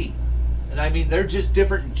and greedy. And I mean, they're just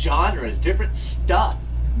different genres, different stuff,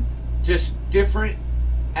 just different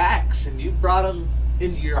acts. And you brought them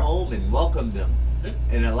into your home and welcomed them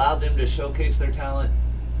and allowed them to showcase their talent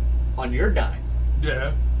on your dime.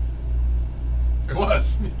 Yeah. It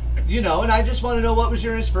was. And I just want to know, what was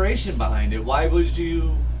your inspiration behind it? Why would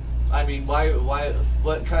you,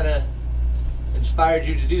 what kind of inspired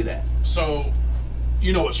you to do that? So,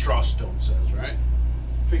 you know what Straw Stone says, right?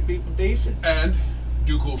 Treat people decent. And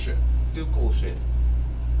do cool shit. Do cool shit.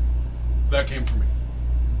 That came from me.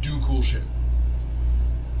 Do cool shit.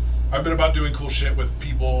 I've been about doing cool shit with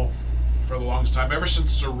people for the longest time, ever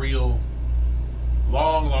since Surreal,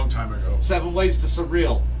 long time ago. 7 Ways to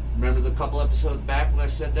Surreal. Remember the couple episodes back when I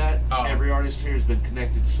said that? Oh. Every artist here has been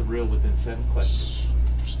connected to Surreal within 7 questions.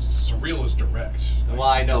 Surreal is direct. Well,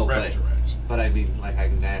 I know, direct. but I mean, like, I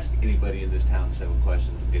can ask anybody in this town 7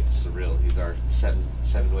 questions and get to Surreal. He's our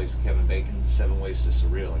seven ways to Kevin Bacon, 7 ways to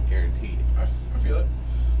Surreal, I guarantee you. I feel it.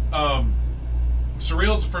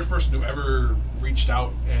 Surreal is the first person who ever reached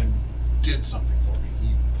out and did something for me.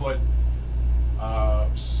 He put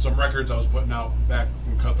some records I was putting out back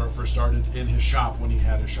when Cutthroat first started in his shop, when he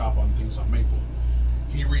had his shop on Things on Maple.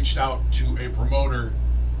 He reached out to a promoter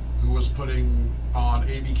who was putting on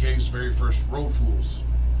ABK's very first Road Fools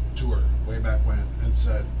tour way back when, and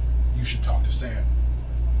said, you should talk to Sam.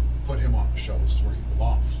 Put him on the show. This is where he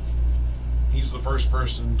belongs. He's the first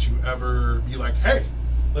person to ever be like, hey,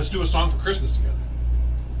 let's do a song for Christmas together.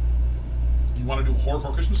 You want to do a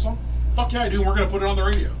horrorcore Christmas song? Fuck yeah, I do, and we're going to put it on the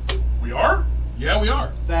radio. We are? Yeah, we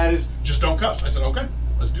are. That is... Just don't cuss. I said, okay,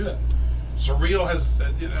 let's do that. Surreal has,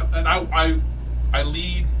 and I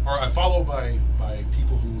lead, or I follow by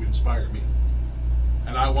people who inspire me.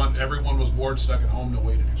 And I want everyone was bored, stuck at home, no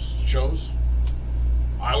way to do shows.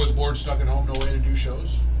 I was bored, stuck at home, no way to do shows.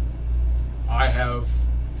 I have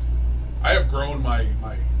grown my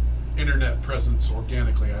internet presence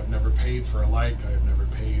organically. I've never paid for a like. I have never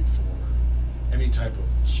paid for any type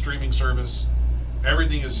of streaming service.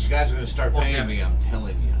 Everything is. You guys are going to start paying organic. me, I'm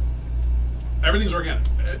telling you. Everything's organic.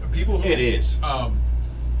 People who, It is.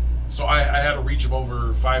 So I had a reach of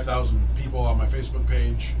over 5,000 people on my Facebook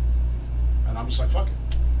page, and I'm just like, fuck it.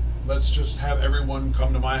 Let's just have everyone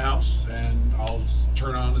come to my house, and I'll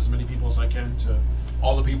turn on as many people as I can to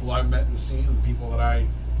all the people I've met in the scene, and the people that I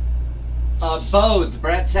Bodes,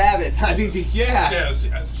 Brad Sabbath. I mean, yeah.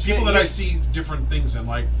 Yes, people that I see different things in.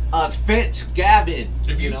 Like Fitch, Gavin.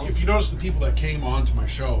 if you notice the people that came onto my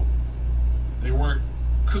show, they weren't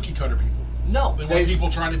cookie cutter people. No, They weren't people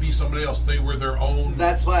trying to be somebody else. They were their own.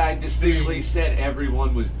 That's why I distinctly said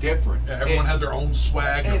everyone was different. Yeah, everyone had their own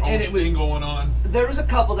swag, their own thing going on. There was a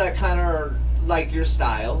couple that kind of are like your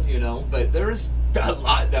style, you know, but there was a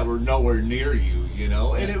lot that were nowhere near you, you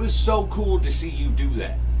know, and it was so cool to see you do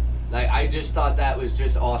that. Like, I just thought that was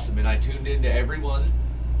just awesome, and I tuned into everyone,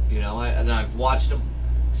 you know, and I've watched them.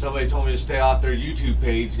 Somebody told me to stay off their YouTube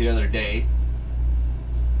page the other day.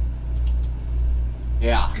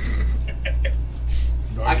 Yeah.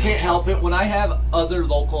 I can't help it. When I have other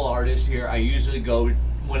local artists here, I usually go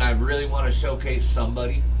when I really want to showcase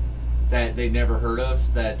somebody that they never heard of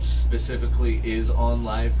that specifically is on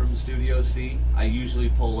Live from Studio C. I usually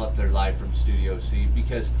pull up their Live from Studio C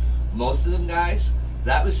because most of them guys,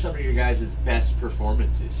 that was some of your guys' best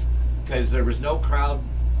performances because there was no crowd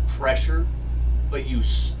pressure, but you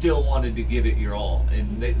still wanted to give it your all.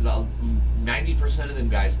 And 90% of them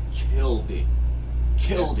guys killed it.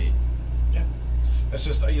 Killed it. Yeah. It's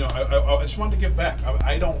just, you know, I just wanted to give back.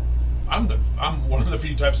 I'm one of the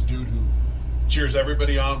few types of dude who cheers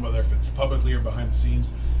everybody on, whether if it's publicly or behind the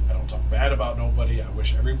scenes. I don't talk bad about nobody. I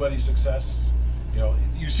wish everybody success. You know,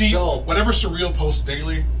 you see, whatever Surreal posts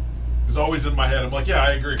daily is always in my head. I'm like, yeah,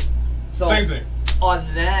 I agree. So same thing.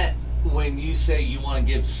 On that, when you say you want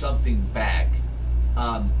to give something back,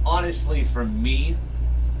 honestly, for me,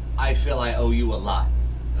 I feel I owe you a lot.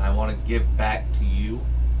 And I want to give back to you.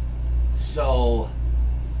 So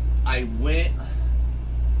I went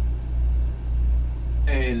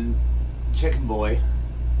and Chicken Boy,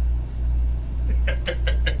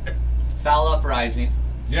 Foul Uprising,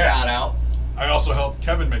 shout out. I also help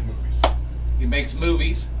Kevin make movies. He makes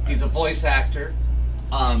movies. He's a voice actor.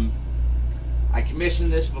 I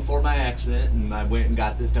commissioned this before my accident, and I went and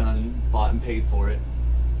got this done, bought and paid for it.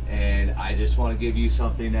 And I just want to give you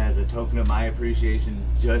something as a token of my appreciation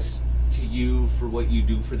just to you for what you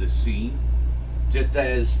do for the scene. Just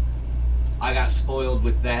as I got spoiled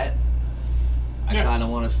with that, I kind of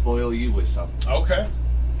want to spoil you with something. Okay.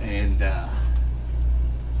 And,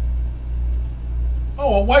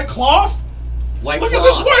 oh, a white cloth? Look at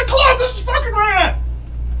this white cloth! This is fucking rad!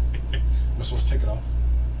 Am I supposed to take it off?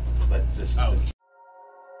 But this is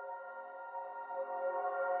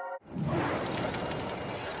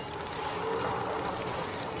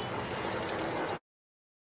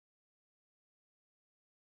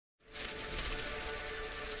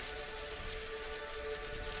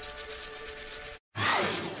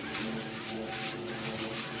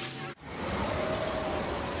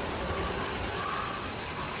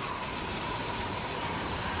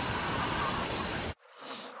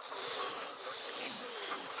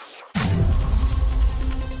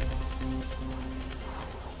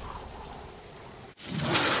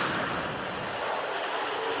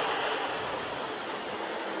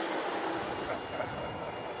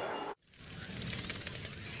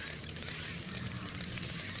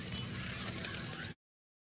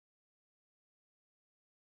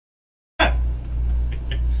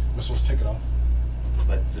Am I supposed to take it off?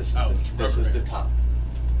 But this is this is the top.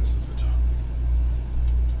 This is the top.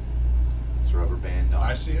 It's rubber band. No,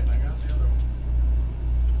 I see it. I got the other one.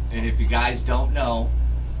 And if you guys don't know,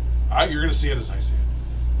 you're gonna see it as I see it.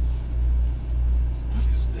 What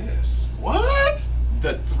is this? What?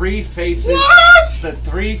 The three faces. What? The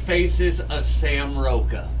three faces of Sam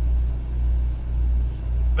Roca.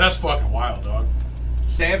 That's fucking wild, dog.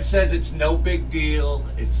 Sam says it's no big deal.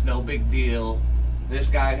 It's no big deal. This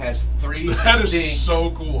guy has three That is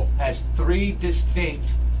so cool. Has three distinct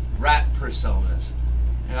rap personas.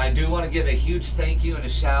 And I do want to give a huge thank you and a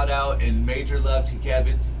shout out and major love to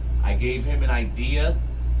Kevin. I gave him an idea.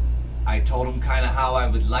 I told him kind of how I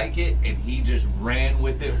would like it, and he just ran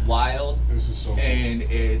with it wild. This is so cool. And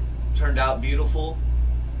it turned out beautiful.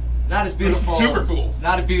 Not as beautiful. Super cool.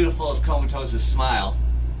 Not as beautiful as Komatose's smile,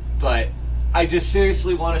 but I just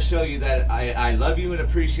seriously want to show you that I love you and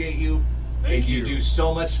appreciate you. Thank you. You do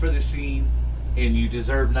so much for the scene, and you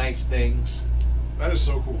deserve nice things. That is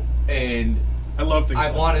so cool. And I love things. I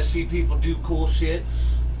want to see people do cool shit,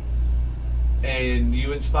 and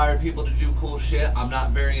you inspire people to do cool shit. I'm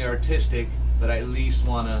not very artistic, but I at least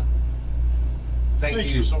want to thank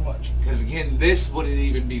you so much. Because again, this wouldn't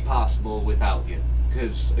even be possible without you.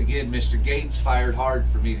 Because again, Mr. Gates fired hard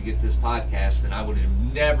for me to get this podcast, and I would have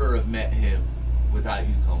never have met him without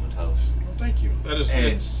you, Komatose. Well, thank you. That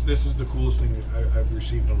is, this is the coolest thing I've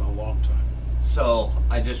received in a long time. So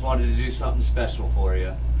I just wanted to do something special for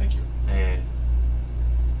you. Thank you. And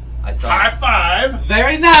I thought. High five.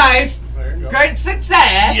 Very nice. There you go. Great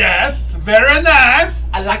success. Yes, very nice.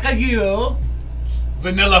 I like a you.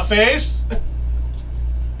 Vanilla face.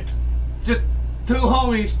 Just two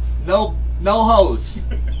homies, no hoes.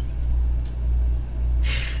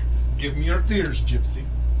 Give me your tears, Gypsy.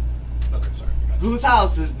 Okay, sorry. Whose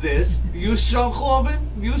house is this? You shrunk woman?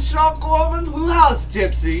 You shrunk woman? Whose house,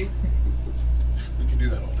 Gypsy? We can do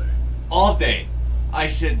that all day. All day. I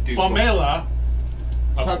should do. Pamela.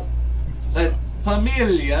 Pa-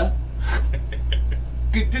 Pamelia.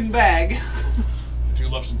 Guten bag. I do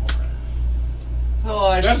love some bullcrap.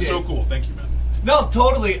 Oh, That's shit. so cool. Thank you, man. No,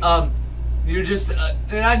 totally. You're just,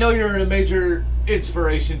 and I know you're a major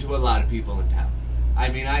inspiration to a lot of people in town. I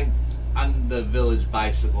mean, I'm the village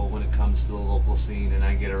bicycle when it comes to the local scene, and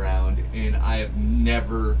I get around, and I have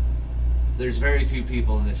never. There's very few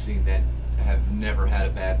people in this scene that have never had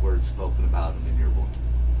a bad word spoken about them in your book.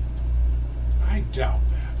 I doubt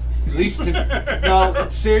that. At least to no,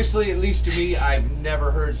 seriously, at least to me, I've never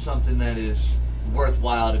heard something that is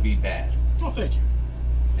worthwhile to be bad. Well, thank you.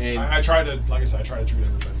 And I try to, like I said, I try to treat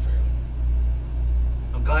everybody fairly.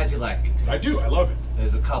 I'm glad you like it. I do. I love it.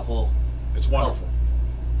 There's a couple, It's wonderful.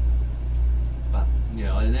 but, you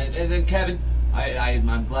know, and then Kevin,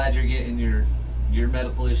 I'm glad you're getting your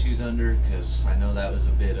medical issues under, because I know that was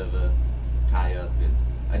a bit of a tie up, and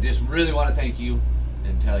I just really want to thank you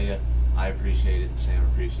and tell you I appreciate it. Sam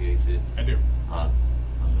appreciates it. I do. I'm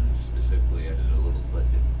going to specifically edit a little clip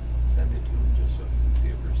and send it to him just so he can see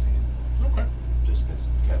it firsthand. Okay. Just because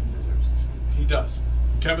Kevin deserves to see it. He does.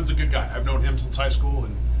 Kevin's a good guy. I've known him since high school,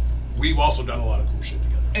 and we've also done a lot of cool shit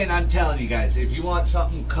together. And I'm telling you guys, if you want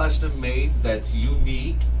something custom made that's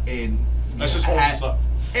unique and Let's just hold this up.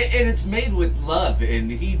 And it's made with love,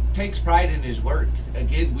 and he takes pride in his work.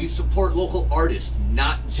 Again, we support local artists,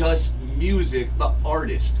 not just music, but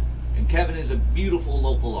artists. And Kevin is a beautiful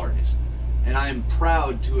local artist, and I am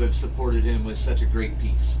proud to have supported him with such a great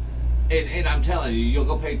piece. And I'm telling you, you'll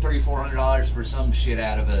go pay $300-400 for some shit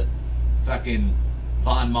out of a fucking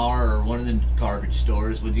Von Mar or one of them garbage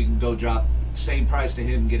stores, when you can go drop the same price to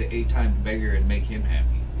him, get it 8 times bigger, and make him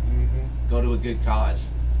happy. Mm-hmm. Go to a good cause.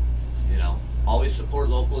 You know, always support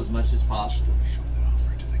local as much as possible. Show that off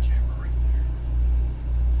right to the camera right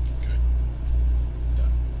there.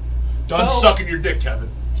 Good. Done So- sucking your dick, Kevin.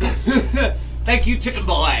 Thank you, chicken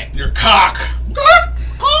boy. Your cock.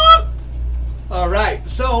 All right,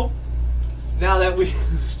 so now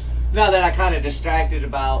that I kind of distracted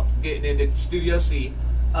about getting into Studio C,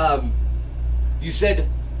 you said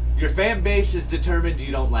your fan base is determined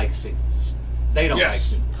you don't like singles. They don't like Yes,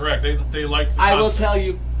 singles. correct. They like the I will concepts. tell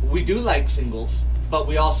you, we do like singles, but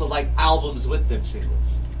we also like albums with them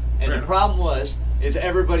singles. And Fair the enough. problem is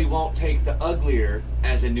everybody won't take The Uglier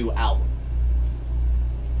as a new album.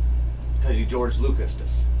 Because you George Lucas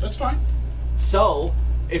this. That's fine. So,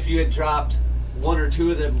 if you had dropped 1 or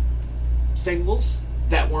 2 of them singles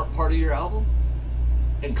that weren't part of your album,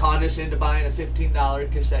 and conned us into buying a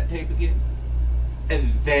 $15 cassette tape again,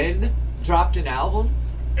 and then dropped an album,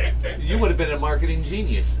 you would have been a marketing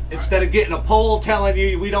genius. Instead of getting a poll telling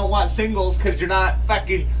you we don't want singles because you're not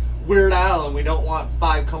fucking Weird Al and we don't want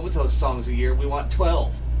 5 Komatose songs a year, we want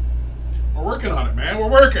 12. We're working on it, man. We're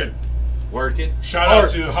working. Working. Shout out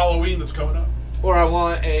to Halloween that's coming up. Or I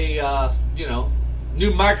want a,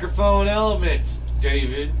 new microphone elements,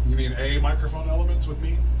 David. You mean a microphone elements with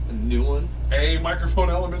me? A new one. A microphone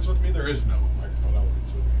elements with me? There is no microphone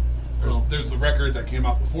elements with me. There's the record that came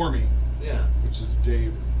out before me, Yeah. which is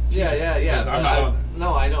Dave. Yeah. But I'm not on it.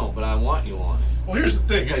 No, I know, but I want you on it. Well, here's the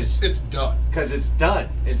thing. It's done. Because it's done.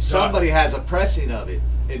 It's And done. somebody has a pressing of it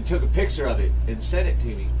and took a picture of it and sent it to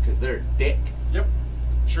me because they're a dick. Yep.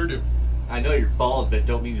 Sure do. I know you're bald, but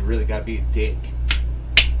don't mean you really gotta be a dick.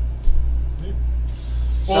 Yeah.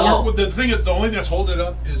 Well, So, the thing is, the only thing that's holding it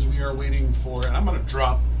up is we are waiting for, and I'm going to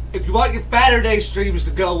drop. if you want your Saturday streams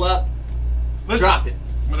to go up, Listen, drop it.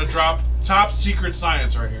 I'm going to drop top secret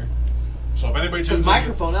science right here. So if anybody Because tunes in,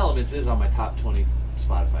 Microphone Elements is on my top 20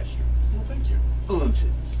 Spotify streams. well, thank you.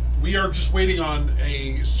 Influences. We are just waiting on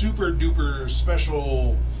a super duper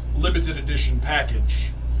special limited edition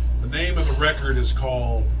package. The name of the record is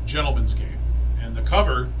called Gentleman's Game, and the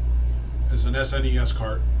cover is an SNES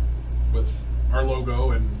cart with our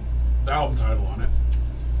logo and the album title on it.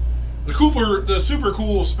 The super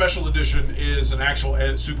cool special edition is an actual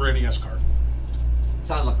Super NES card.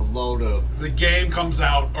 Sound like a load of. The game comes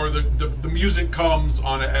out, or the music comes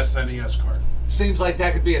on a SNES card. Seems like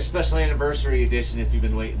that could be a special anniversary edition if you've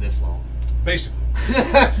been waiting this long. Basically,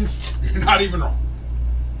 you're not even wrong.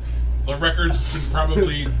 The record's been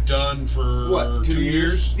probably done for What, 2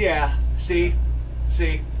 years. Yeah. See?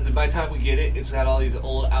 See, and then by the time we get it, it's got all these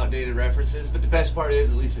old, outdated references. But the best part is,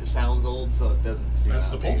 at least it sounds old, so it doesn't seem That's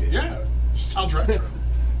the point. outdated. Yeah, it sounds retro.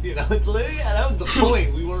 You know, it's literally, yeah, that was the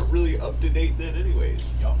point. We weren't really up to date then, anyways.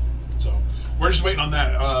 Yup. So we're just waiting on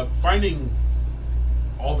that. Finding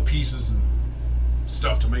all the pieces and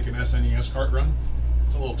stuff to make an SNES cart run,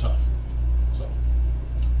 it's a little tough. So,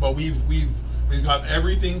 but we've got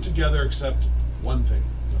everything together except one thing.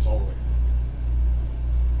 That's all we're waiting on.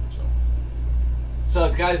 So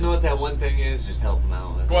if you guys know what that one thing is, just help them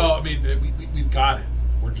out. Well, I mean, we've got it.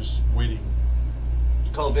 We're just waiting.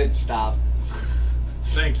 COVID, stop.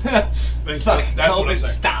 Thank you. Thank you. That's what I'm COVID,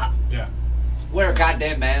 saying. stop. Yeah. Wear a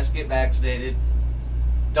goddamn mask, get vaccinated.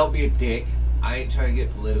 Don't be a dick. I ain't trying to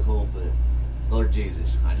get political, but Lord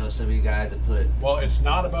Jesus, I know some of you guys have put... Well, it's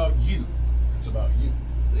not about you. It's about you.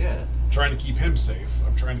 Yeah. I'm trying to keep him safe.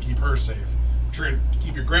 I'm trying to keep her safe. I'm trying to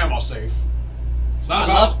keep your grandma safe. It's not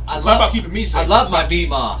about keeping me safe. I love my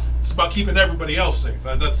B-Ma. It's about keeping everybody else safe.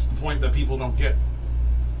 That's the point that people don't get.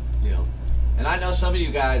 You know. And I know some of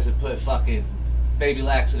you guys have put fucking baby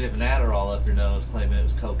laxative and Adderall up your nose claiming it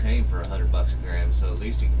was cocaine for $100 a gram, so the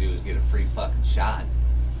least you can do is get a free fucking shot.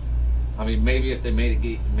 I mean, maybe if they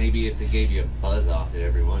gave you a buzz off it,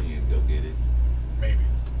 every one of you would go get it. Maybe.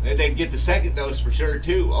 And they'd get the second dose for sure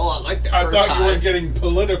too. Oh, I like that. I thought you were getting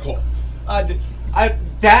political.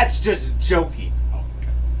 That's just joking.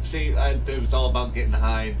 Okay. See, it was all about getting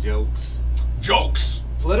high and jokes. Jokes.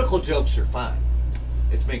 Political jokes are fine.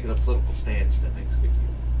 It's making a political stance that makes a big deal.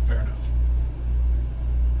 Fair enough.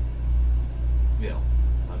 You know,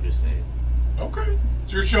 I'm just saying. Okay.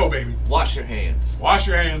 It's your show, baby. Wash your hands. Wash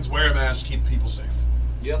your hands, wear a mask, keep people safe.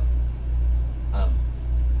 Yep.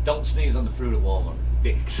 Don't sneeze on the fruit at Walmart.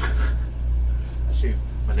 Dicks. I see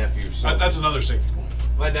my nephew. That's another safety point.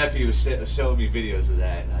 My nephew was showing me videos of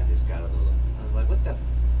that, and I just got a little. I was like, "What the f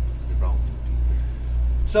is wrong with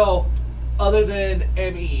people?" So, other than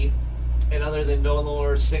ME, and other than no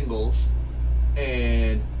more singles,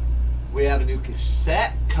 and we have a new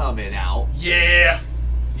cassette coming out. Yeah.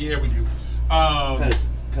 Yeah, we do.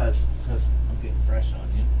 Cause I'm getting fresh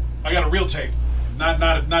on you. I got a real tape, not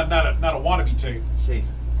a wannabe tape. See,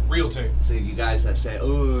 Real tape. so you guys that say,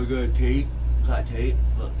 "Oh, I got tape,"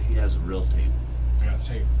 look, he has a real tape I got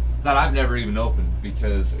tape. that I've never even opened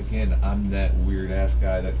because, again, I'm that weird ass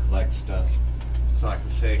guy that collects stuff. So I can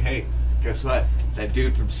say, "Hey, guess what? That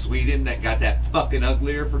dude from Sweden that got that fucking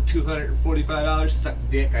uglier for $245 suck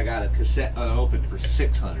dick. I got a cassette unopened for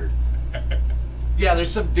 $600." Yeah,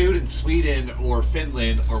 there's some dude in Sweden or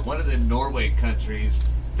Finland or one of the Norway countries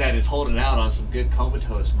that is holding out on some good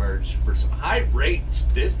Komatose merch for some high rates.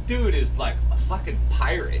 This dude is like a fucking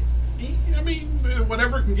pirate. I mean,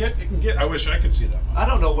 whatever it can get, it can get. I wish I could see that. I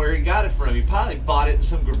don't know where he got it from. He probably bought it in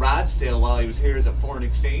some garage sale while he was here as a foreign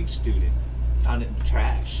exchange student. Found it in the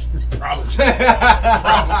trash. Probably.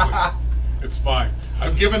 Probably. It's fine.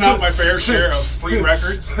 I've given out my fair share of free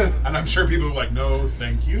records, and I'm sure people are like, no,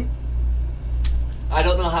 thank you. I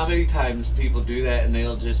don't know how many times people do that and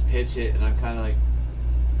they'll just pitch it, and I'm kind of like,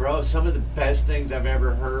 bro, some of the best things I've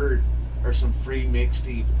ever heard are some free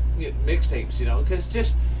mixtapes, you know, because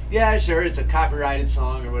just, yeah, sure, it's a copyrighted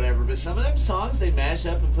song or whatever, but some of them songs they mash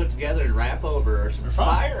up and put together and rap over are some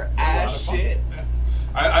fire ass shit. Yeah.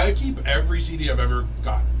 I keep every CD I've ever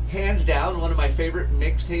gotten. Hands down, one of my favorite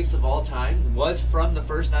mixtapes of all time was from the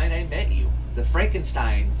first night I met you. The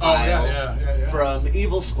Frankenstein files from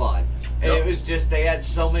Evil Squad. And it was just, they had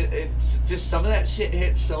so many, it's just some of that shit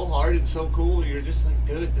hit so hard and so cool. You're just like,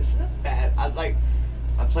 dude, this isn't bad. I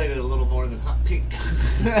played it a little more than Hot Pink.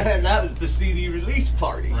 And that was the CD release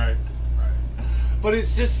party. Right. But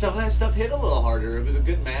it's just, some of that stuff hit a little harder. It was a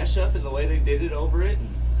good mashup in the way they did it over it. And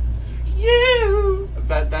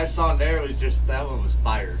that song there was just, that one was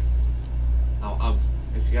fire.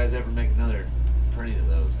 If you guys ever make another printing of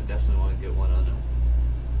those, I definitely want to get one on them.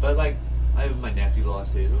 But like, my nephew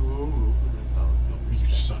lost it. You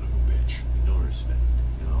son of a bitch. No respect,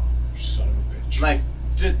 you know. You son of a bitch. Like,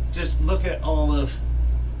 just look at all of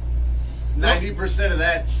 90% of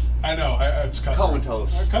that's. I know. It's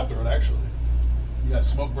Komatose. Cutthroat, actually. You got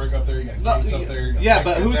Smoke Break up there. You got Gates up there. You got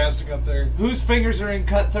but Fantastic up there. Whose fingers are in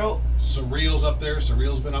Cutthroat? Surreal's up there.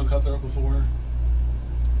 Surreal's been on Cutthroat before.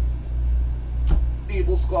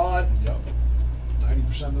 Evil Squad. Yep.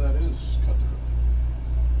 90% of that is Cutthroat.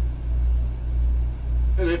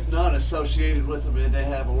 And if not associated with them, and they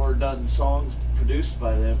have or done songs produced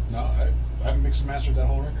by them. No, I mixed and mastered that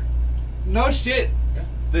whole record. No shit. Yeah.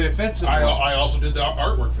 The offensive one. I also did the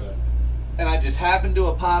artwork for that. And I just happened to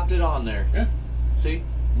have popped it on there. Yeah. See?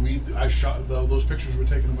 I shot those pictures were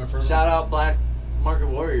taken in my front. Shout out Black Market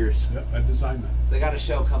Warriors. Yep, I designed that. They got a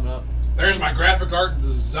show coming up. There's my graphic art and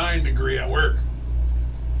design degree at work.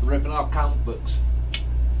 Ripping off comic books.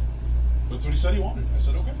 That's what he said he wanted. I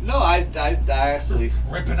said, okay. No, I actually.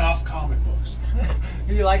 Ripping off comic books.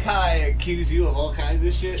 You like how I accuse you of all kinds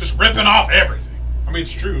of shit? Just ripping off everything. I mean,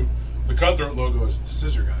 it's true. The Cutthroat logo is the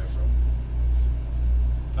scissor guy from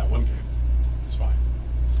that one game. It's fine.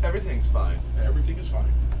 Everything's fine. Everything is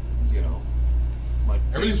fine. You know, like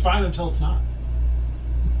everything's fine until it's not.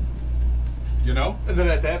 You know? And then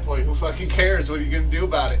at that point, who fucking cares? What are you gonna do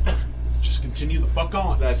about it? Just continue the fuck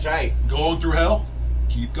on. That's right. Going through hell,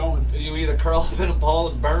 keep going. You either curl up in a ball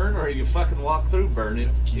and burn, or you fucking walk through burning.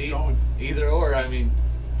 Keep going. Either or. I mean,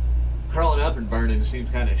 curling up and burning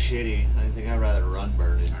seems kind of shitty. I think I'd rather run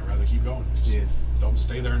burning. I'd rather keep going. Just don't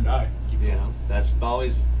stay there and die. Keep going. know, that's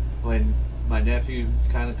always when my nephew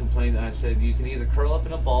kind of complained. I said, you can either curl up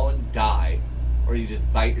in a ball and die, or you just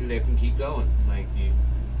bite your lip and keep going. Like you.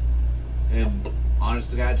 And honest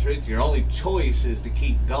to God truth, your only choice is to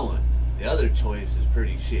keep going. The other choice is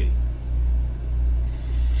pretty shitty.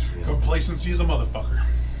 You know? Complacency is a motherfucker.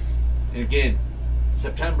 And again,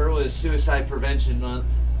 September was Suicide Prevention Month,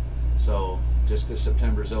 so just because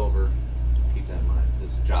September's over, keep that in mind.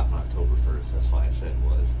 This dropped on October 1st. That's why I said it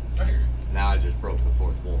was. I hear you. Now I just broke the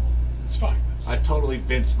fourth wall. It's fine. I totally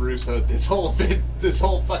Vince Russo this whole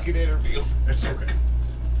fucking interview. It's okay.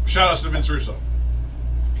 Shout outs to Vince Russo.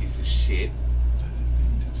 Piece of shit.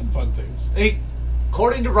 He did some fun things.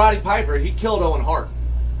 According to Roddy Piper, he killed Owen Hart.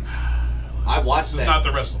 I watched that. This is not the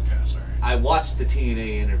WrestleCast, alright. I watched the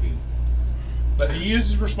TNA interview. But he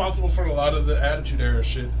is responsible for a lot of the Attitude Era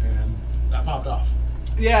shit, and that popped off.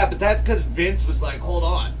 Yeah, but that's because Vince was like, hold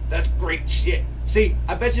on, that's great shit. See,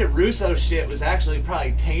 I bet you Russo's shit was actually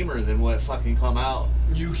probably tamer than what fucking come out.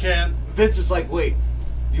 You can't. Vince is like, wait,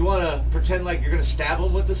 you want to pretend like you're going to stab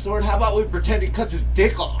him with the sword? How about we pretend he cuts his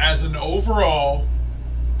dick off? As an overall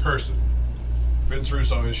person, Vince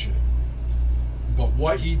Russo is shitty. But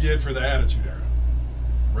what he did for the Attitude Era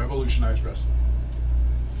revolutionized wrestling.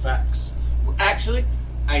 Facts. Actually,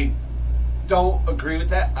 I don't agree with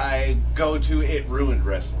that. I go to it ruined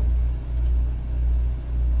wrestling.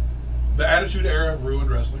 The Attitude Era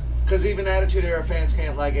ruined wrestling. Because even Attitude Era fans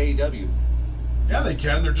can't like AEW. Yeah, they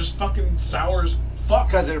can. They're just fucking sour as fuck.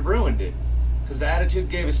 Because it ruined it. Because the Attitude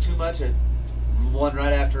gave us too much and won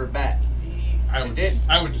right after a bat. I would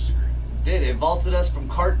disagree. It did. It vaulted us from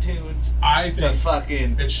cartoons I think to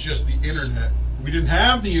fucking... It's just the internet. We didn't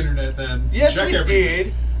have the internet then. Yes, check we everything.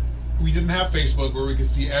 did. We didn't have Facebook where we could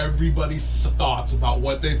see everybody's thoughts about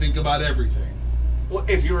what they think about everything. Well,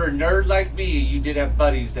 if you were a nerd like me, you did have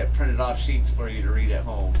buddies that printed off sheets for you to read at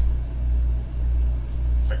home.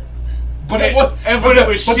 Fair. But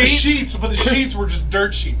the sheets were just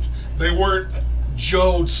dirt sheets. They weren't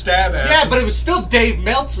Joe Stabass. Yeah, but it was still Dave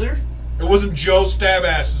Meltzer. It wasn't Joe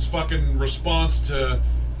Stabass's fucking response to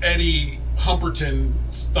Eddie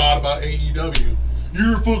Humperton's thought about AEW.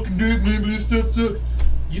 You're a fucking dick, man, this stuff sucks.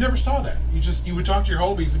 You never saw that. You would talk to your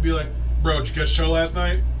homies and be like, bro, did you catch the show last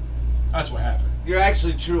night? That's what happened. You're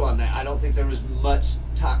actually true on that. I don't think there was much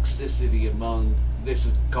toxicity among this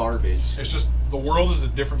is garbage. It's just the world is a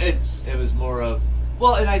different place. It was more of,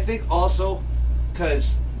 well, and I think also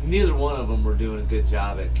because neither one of them were doing a good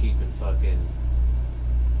job at keeping fucking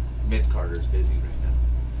mid-carders busy right now.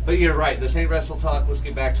 But you're right. This ain't Wrestle Talk. Let's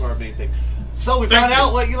get back to our main thing. So we found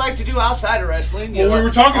out what you like to do outside of wrestling. Well, we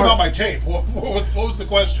were talking about my tape. What was the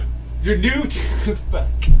question? Your new tape.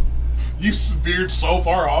 You veered so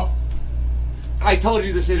far off. I told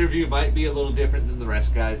you this interview might be a little different than the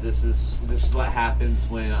rest, guys. This is what happens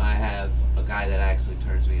when I have a guy that actually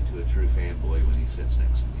turns me into a true fanboy when he sits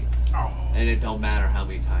next to me. Oh. And it don't matter how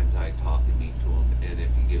many times I talk and meet to him, and if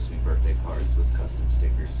he gives me birthday cards with custom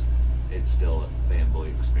stickers, it's still a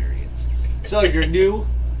fanboy experience. So your new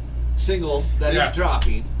single that is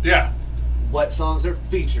dropping. Yeah. What songs are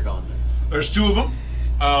featured on there? There's two of them.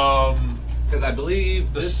 Because I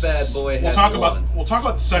believe this bad boy has one. We'll talk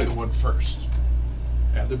about the second one first.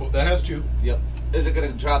 Yeah, that has two. Yep. Is it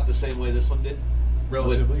going to drop the same way this one did?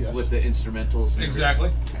 Relatively, yes. With the instrumentals.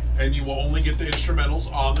 Exactly. Okay. And you will only get the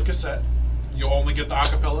instrumentals on the cassette. You'll only get the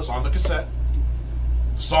acapellas on the cassette.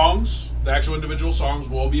 The songs, the actual individual songs,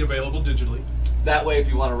 will be available digitally. That way, if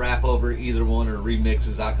you want to rap over either one or remix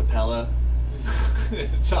his acapella,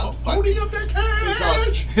 it's on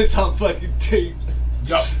it's on fucking tape.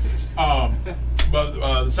 Yup. But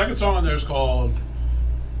the second song on there is called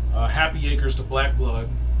Happy Acres to Black Blood,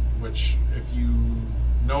 which, if you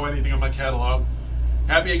know anything on my catalog,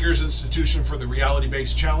 Happy Acres Institution for the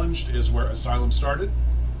Reality-Based Challenged is where Asylum started.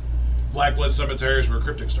 Black Blood Cemetery is where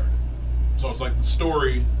Cryptic started. So it's like the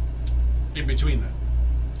story in between that.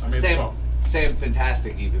 I made the song. Sam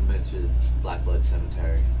Fantastic even mentions Black Blood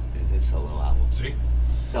Cemetery in his solo album. See?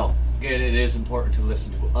 So, again, it is important to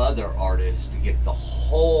listen to other artists to get the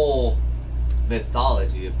whole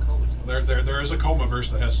mythology of Komatose. There is a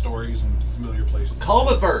Comaverse that has stories and familiar places.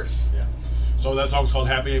 Komaverse! Yeah. So that song's called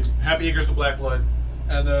Happy Acres to Black Blood.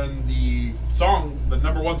 And then the song, the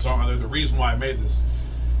number one song, the reason why I made this,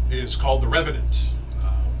 is called The Revenant.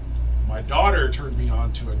 My daughter turned me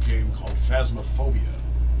on to a game called Phasmophobia.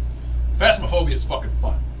 Phasmophobia is fucking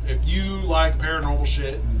fun. If you like paranormal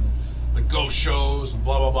shit and the ghost shows and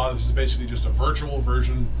blah blah blah, this is basically just a virtual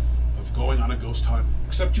version of going on a ghost hunt,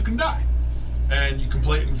 except you can die. And you can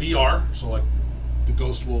play it in VR, so like the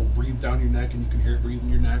ghost will breathe down your neck and you can hear it breathe in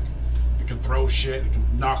your neck. It can throw shit, it can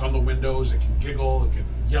knock on the windows, it can giggle, it can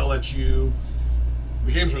yell at you.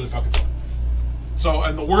 The game's really fucking fun. So,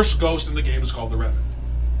 and the worst ghost in the game is called the Revenant.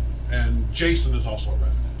 And Jason is also a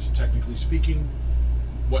Revenant. Technically speaking,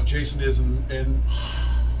 what Jason is in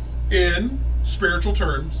spiritual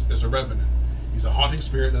terms is a Revenant. He's a haunting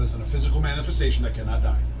spirit that is in a physical manifestation that cannot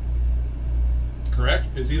die. Correct?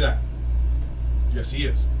 Is he that? Yes, he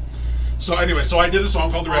is. So anyway, so I did a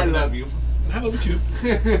song called The Revenant. I love you. I love you too.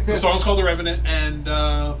 The song's called The Revenant, and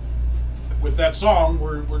with that song,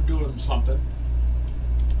 we're doing something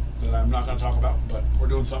that I'm not going to talk about, but we're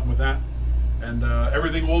doing something with that, and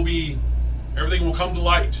everything will come to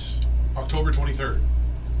light October 23rd.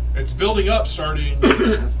 It's building up starting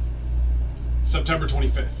September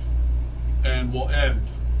 25th, and will end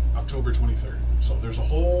October 23rd. So there's a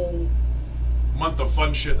whole month of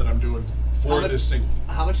fun shit that I'm doing for this single.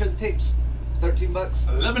 How much are the tapes? $13?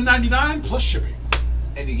 $11.99 plus shipping.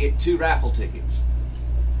 And you get 2 raffle tickets.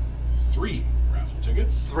 3 raffle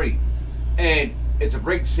tickets. 3. And it's a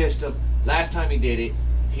rigged system. Last time he did it,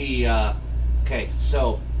 he last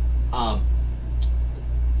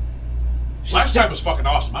time was fucking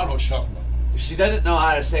awesome. I don't know what you're talking about. She doesn't know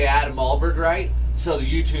how to say Adam Alberg right, so the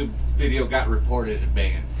YouTube video got reported and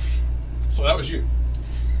banned. So that was you.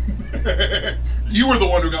 You were the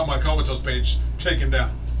one who got my Komatose page taken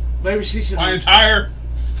down. Maybe she should. My entire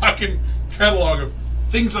fucking catalog of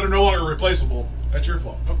things that are no longer replaceable. That's your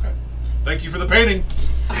fault. Okay. Thank you for the painting.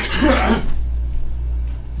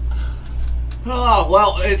 Oh,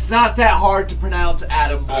 well, it's not that hard to pronounce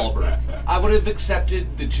Adam Alberg. I would have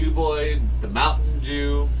accepted the Jew boy, the Mountain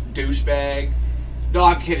Jew, douchebag. No,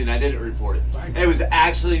 I'm kidding. I didn't report it. It was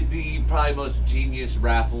actually the probably most genius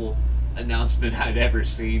raffle announcement I'd ever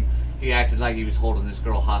seen. He acted like he was holding this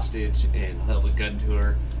girl hostage and held a gun to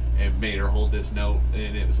her and made her hold this note,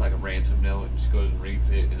 and it was like a ransom note, and she goes and reads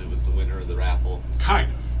it, and it was the winner of the raffle.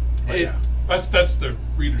 Kind of. But yeah. That's the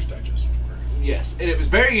Reader's Digest. Yes, and it was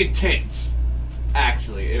very intense,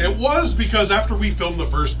 actually. It was because after we filmed the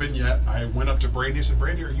first vignette, I went up to Brandy and said,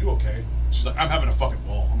 Brandy, are you okay? She's like, I'm having a fucking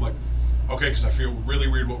ball. I'm like, okay, because I feel really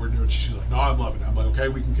weird what we're doing. She's like, no, I'm loving it. I'm like, okay,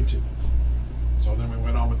 we can continue. So then we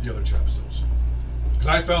went on with the other 2 episodes. Because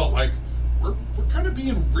I felt like we're kind of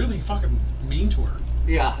being really fucking mean to her.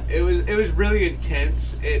 Yeah, it was really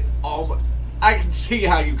intense. I can see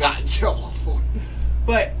how you got in trouble for it.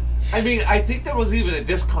 But I mean, I think there was even a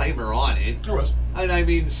disclaimer on it. There was. And I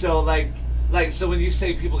mean, so so when you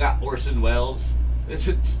say people got Orson Welles,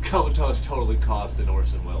 Komatose totally caused an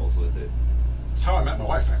Orson Welles with it. That's how I met my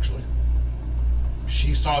wife, actually.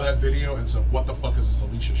 She saw that video and said, "What the fuck is this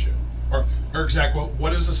Alicia shit?" Or her exact quote,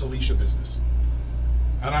 "What is this Alicia business?"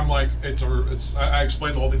 And I'm like, I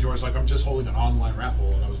explained the whole thing to her. I was like, I'm just holding an online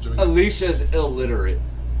raffle, and I was doing. Alicia's illiterate.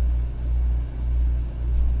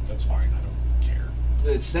 That's fine. I don't care.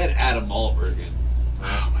 It said Adam Alberg.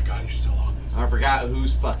 Oh my god, he's still on this. I forgot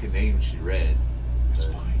whose fucking name she read. It's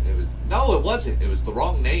fine. It wasn't. It was the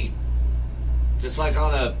wrong name. Just like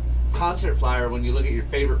on a concert flyer when you look at your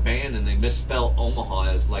favorite band and they misspell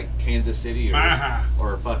Omaha as like Kansas City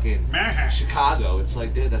or fucking Chicago. It's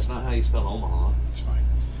like, dude, that's not how you spell Omaha. It's fine.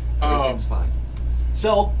 Everything's fine.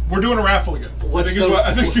 So we're doing a raffle again.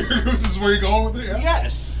 I think this is where you're going with it. Yeah?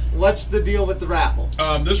 Yes. What's the deal with the raffle?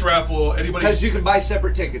 This raffle, anybody? Because you can buy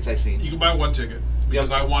separate tickets. I seen. You can buy 1 ticket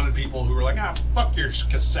because I wanted people who were like, fuck your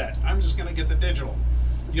cassette. I'm just gonna get the digital.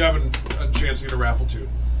 You have a chance to get a raffle too.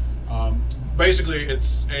 Basically,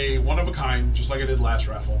 it's a one-of-a-kind, just like I did last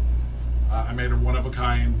raffle. I made a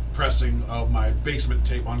one-of-a-kind pressing of my basement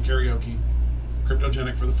tape on karaoke,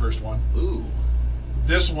 Cryptogenic for the first one. Ooh.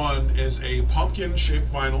 This one is a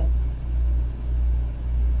pumpkin-shaped vinyl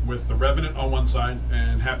with the Revenant on one side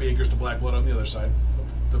and Happy Acres to Black Blood on the other side.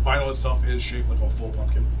 The vinyl itself is shaped like a full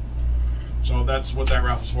pumpkin. So that's what that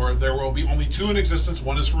raffle's for. There will be only 2 in existence.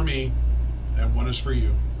 One is for me, and one is for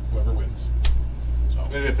you, whoever wins. So.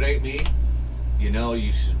 And if it ain't me,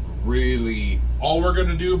 you should really. All we're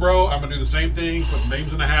gonna do, bro, I'm gonna do the same thing. Put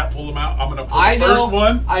names in a hat, pull them out. I'm gonna pull I the know. first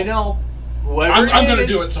one. I know. Whoever I'm it gonna is,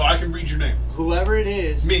 do it so I can read your name. Whoever it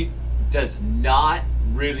is, Me. does not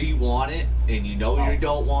really want it, and you know Oh. you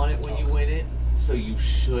don't want it when you win it. So you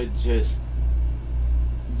should just,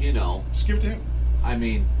 Just give it to him. I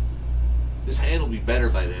mean, this hand will be better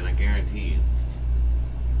by then, I guarantee you.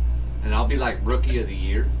 And I'll be like rookie of the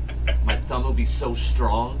year. My thumb will be so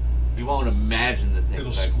strong, you won't imagine the thing.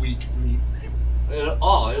 It'll squeak.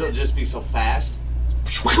 It'll just be so fast.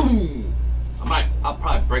 I'll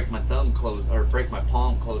probably break my thumb close, or break my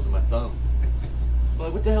palm closing my thumb.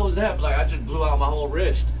 Like, what the hell was that? Like, I just blew out my whole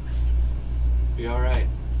wrist. Be all right.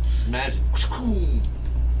 Just imagine.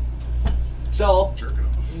 So, Jerk it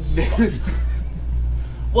off.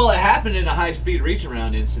 well, it happened in a high-speed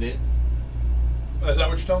reach-around incident. Is that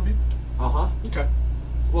what you're telling me? Uh-huh. Okay.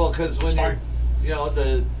 Well, because when That's you're,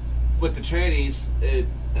 with the trannies, it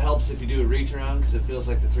helps if you do a reach-around because it feels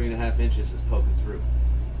like the 3.5 inches is poking through.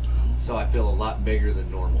 So I feel a lot bigger than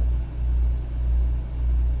normal.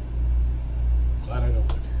 Glad I don't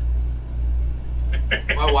live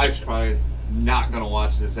here. My wife's probably not gonna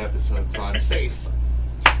watch this episode, so I'm safe.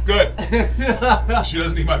 Good. She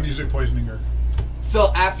doesn't need my music poisoning her.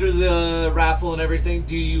 So after the raffle and everything,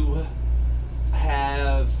 do you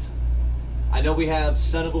have? I know we have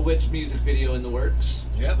 "Son of a Witch" music video in the works.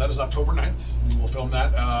 Yeah, that is October 9th. We will film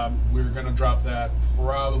that. We're gonna drop that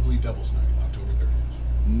probably Devil's Night, October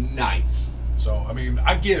 30th. Nice. So I mean,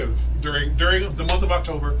 I give during the month of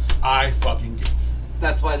October. I fucking give.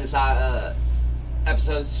 That's why this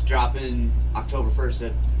episode's dropping October 1st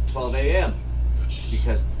at 12 a.m.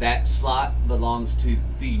 Because that slot belongs to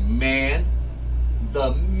the man,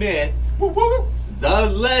 the myth, Woo woo. the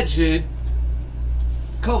legend,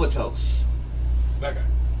 Komatose. That guy,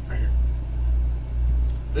 right here.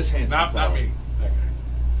 This handsome Not fellow. me.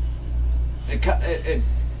 That guy.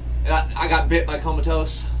 And I got bit by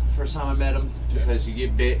Komatose first time I met him, because you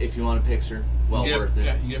get bit if you want a picture. Well worth it.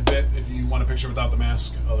 Yeah, you get bit if you want a picture without the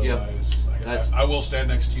mask. Otherwise, I will stand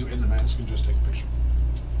next to you in the mask and just take a picture.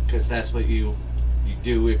 Because that's what you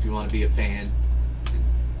do if you want to be a fan. And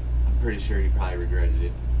I'm pretty sure you probably regretted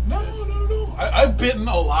it. No. I've bitten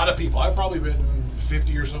a lot of people. I've probably bitten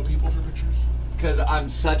 50 or so people for pictures. Because I'm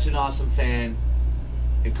such an awesome fan,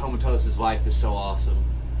 and Komatose's wife is so awesome.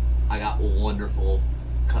 I got wonderful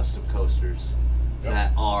custom coasters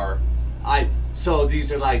that are so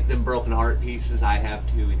these are like them broken heart pieces. I have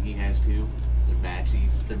two and he has two. They're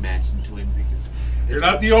matchies. They're matching twinsies. You're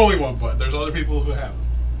not the only one, but there's other people who have them.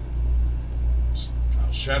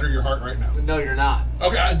 I'll shatter your heart right now. No, you're not.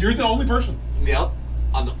 Okay, you're the only person. Yep,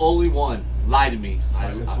 I'm the only one. Lie to me. It's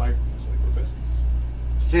like we're besties.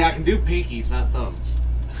 See, I can do pinkies, not thumbs.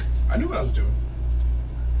 I knew what I was doing.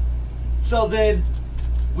 So then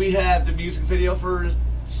we have the music video for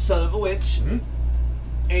 "Son of a Witch." Mm-hmm.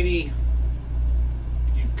 You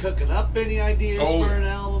cooking up any ideas for an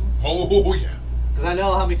album? Oh yeah. Because I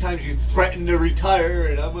know how many times you threatened to retire,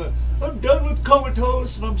 and I'm done with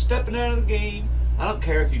Komatose, and I'm stepping out of the game. I don't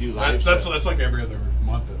care if you do live shows. That's like every other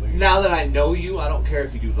month at least. Now that I know you, I don't care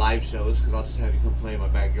if you do live shows, because I'll just have you come play in my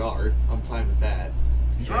backyard. I'm fine with that.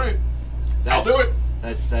 He's right. I'll do it.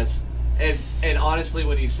 And honestly,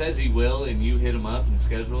 when he says he will, and you hit him up and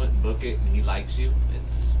schedule it and book it, and he likes you,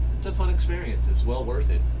 it's a fun experience. It's well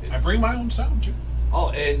worth it. I bring my own sound too.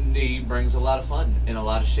 Oh, and he brings a lot of fun and a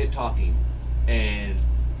lot of shit talking, and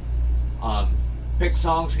pick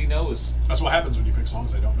songs he knows. That's what happens when you pick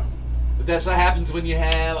songs I don't know. But that's what happens when you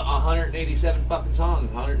have 187 fucking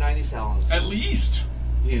songs, 190 songs. At least.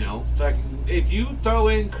 If you throw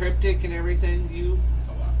in cryptic and everything,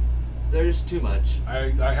 A lot. there's too much.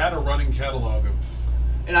 I had a running catalog of.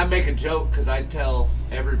 And I make a joke because I tell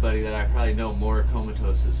everybody that I probably know more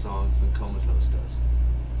Komatose's songs than Komatose does.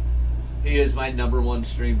 He is my #1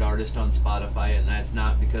 streamed artist on Spotify, and that's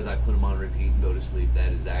not because I put him on repeat and go to sleep.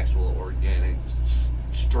 That is actual organic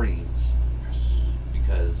streams.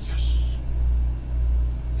 Because,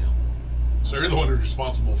 So you're the one who's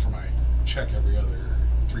responsible for my check every other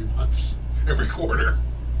 3 months, every quarter.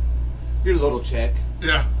 your little check.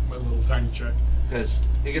 Yeah, my little tiny check. Because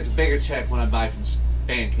it gets a bigger check when I buy from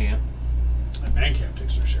Bandcamp. And Bandcamp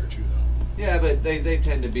takes their share too, though. Yeah, but they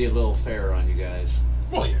tend to be a little fairer on you guys.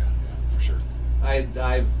 Well, yeah, for sure. I've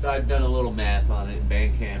done a little math on it, and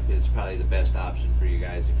Bandcamp is probably the best option for you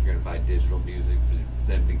guys if you're going to buy digital music,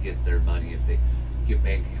 for them to get their money if they get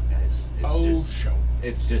Bandcamp, guys.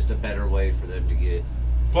 It's just a better way for them to get.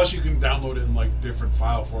 Plus, you can download it in like different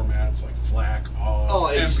file formats, like FLAC,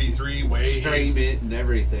 MP3, WAV. Stream it and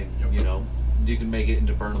everything. Yep. You can make it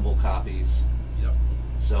into burnable copies. Yep.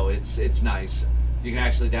 So it's nice. You can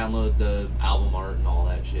actually download the album art and all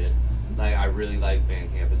that shit. Like, I really like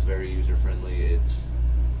Bandcamp. It's very user friendly. It's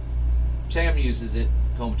Sam uses it.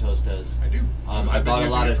 Komatose does. I do. I I've bought been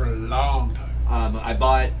a lot using it of. for a long time. I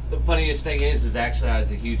bought. The funniest thing is actually I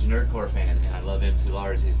was a huge nerdcore fan, and I love MC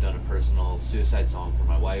Lars. He's done a personal suicide song for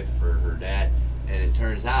my wife, for her dad, and it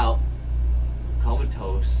turns out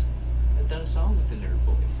Komatose has done a song with the Nerd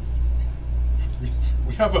Boy.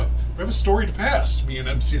 We have a story to pass. Me and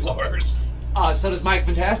MC Lars. So does Mike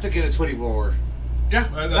Fantastic in a 24. Yeah,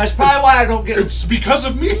 That's probably why I don't get. It's because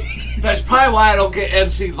of me. That's probably why I don't get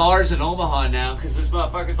MC Lars in Omaha now, because this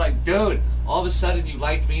motherfucker's like, dude, all of a sudden you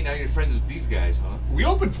liked me, now you're friends with these guys, huh? We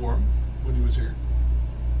opened for him when he was here.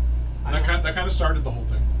 That kind of started the whole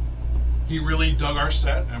thing. He really dug our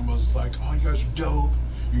set and was like, "Oh, you guys are dope.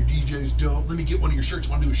 Your DJ's dope. Let me get one of your shirts.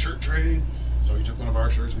 Want to do a shirt trade?" So he took one of our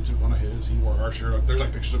shirts. We took one of his. He wore our shirt. There's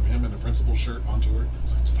like pictures of him in the principal shirt on tour.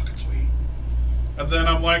 It's like, it's fucking sweet. And then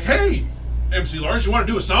I'm like, "Hey, MC Lars, you want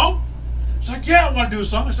to do a song?" He's like, "Yeah, I want to do a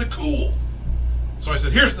song." I said, "Cool." So I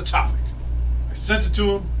said, "Here's the topic." I sent it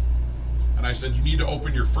to him, and I said, "You need to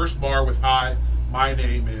open your first bar with "Hi, my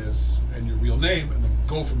name is," and your real name, and then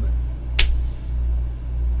go from there."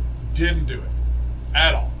 Didn't do it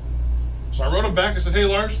at all. So I wrote him back. I said, "Hey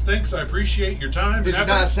Lars, thanks. I appreciate your time." Did you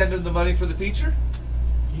not send him the money for the feature?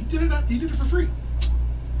 He did it. He did it for free.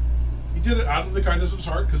 He did it out of the kindness of his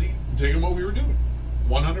heart because he digging what we were doing,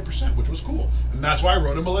 100%, which was cool. And that's why I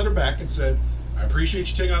wrote him a letter back and said, "I appreciate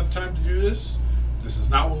you taking out the time to do this. This is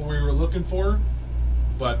not what we were looking for,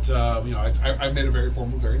 but I made it very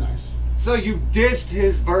formal, very nice." So you dissed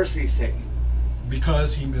his verse he sent you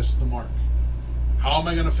Because he missed the mark. How am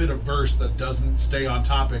I going to fit a verse that doesn't stay on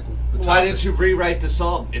topic with the topic? Why didn't you rewrite the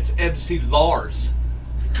song? It's MC Lars.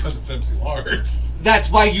 Because it's MC Lars.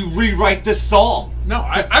 That's why you rewrite the song. No,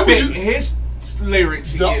 I would do his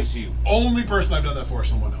lyrics he gives you. Only person I've done that for is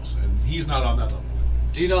someone else, and he's not on that level.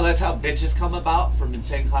 Do you know that's how Bitches come about from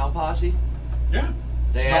Insane Clown Posse? Yeah.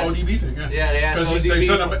 They The asked, ODB thing, yeah. Yeah, they asked Because ODB. they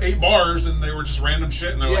sent him 8 bars, and they were just random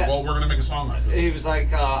shit, and they're like, "Well, we're going to make a song out of He it." was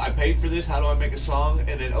like, I paid for this, how do I make a song?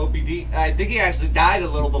 And then OBD, I think he actually died a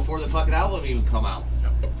little before the fucking album even come out.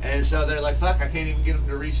 Yep. And so they're like, fuck, I can't even get him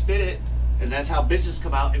to respit it. And that's how Bitches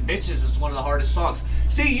come out, and Bitches is one of the hardest songs.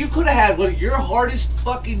 See, you could have had one of your hardest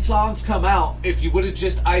fucking songs come out if you would have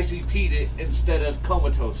just ICP'd it instead of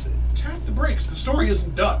Komatose it. Tap the brakes. The story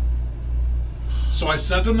isn't done. So I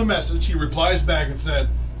sent him the message. He replies back and said,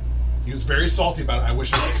 he was very salty about it. "I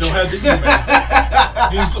wish I still had the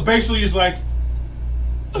email." He's like,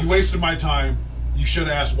 "You wasted my time. You should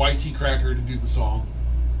have asked YT Cracker to do the song.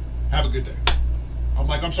 Have a good day." I'm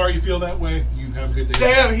like, "I'm sorry you feel that way. You have a good day."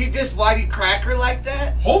 Damn, he just Whitey Cracker like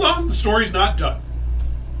that? Hold on, the story's not done.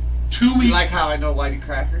 2 weeks. You like how I know Whitey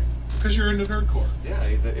Cracker? Because you're into nerdcore. Yeah,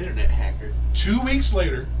 he's an internet hacker. 2 weeks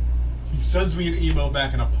later, he sends me an email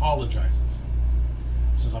back and apologizes.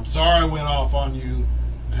 He says, "I'm sorry I went off on you.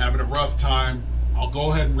 I'm having a rough time. I'll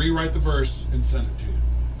go ahead and rewrite the verse and send it to you."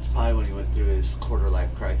 Probably when he went through his quarter life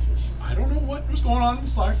crisis. I don't know what was going on in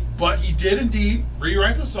his life, but he did indeed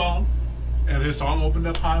rewrite the song, and his song opened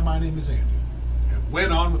up, "Hi, my name is Andy," and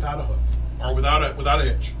went on without a hook, or without a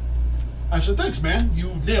hitch. I said, "Thanks, man.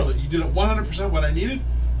 You nailed it. You did it 100% what I needed.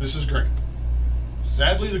 This is great."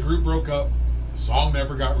 Sadly, the group broke up. The song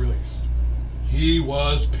never got released. He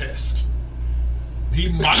was pissed.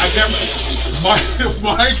 Mike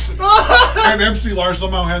and MC Lars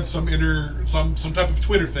somehow had some type of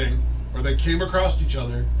Twitter thing where they came across each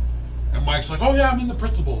other, and Mike's like, "Oh yeah, I'm in the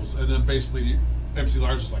principals," and then basically MC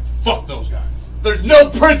Lars was like, "Fuck those guys. There's no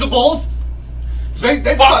principles. They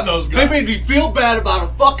Fuck those guys. They made me feel bad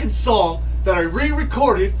about a fucking song that I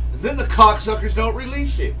re-recorded, and then the cocksuckers don't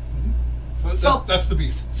release it. So that's the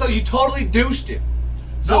beef. So you totally douched him.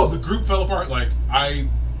 So the group fell apart. Like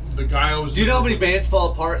the guy I was. Do you know how many bands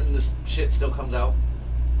fall apart and this shit still comes out?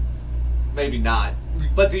 Maybe not.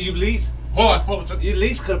 But do you at least? Hold on. You at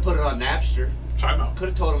least could have put it on Napster. Time out. Could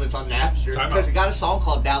have told him it's on Napster Time because out. he got a song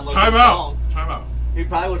called "Download Time the out. Song." Time out. He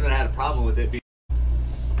probably wouldn't have had a problem with it.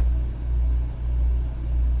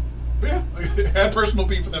 Yeah, I had personal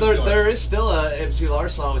beef with MC Lars. There is still a MC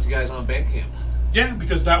Lars song with you guys on Bandcamp. Yeah,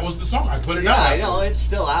 because that was the song. I put it Yeah, out. I know it's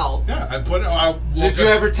still out. Yeah, I put it. Did you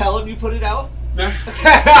ever tell him you put it out? Nah.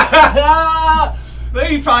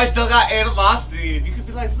 Then you probably still got animosity, and you could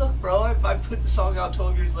be like, "Look, bro, I put the song out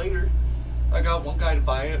 12 years later. I got one guy to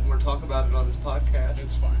buy it, and we're talking about it on this podcast."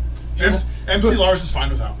 It's fine. MC Lars is fine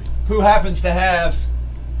without me. Who happens to have?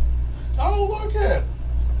 Oh, look at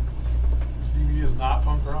Stevie is not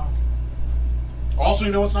punk rock. Also,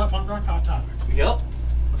 you know what's not punk rock? Hot Topic. Yep.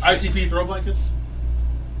 ICP throw blankets?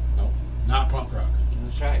 No, not punk rock.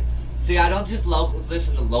 That's right. See, I don't just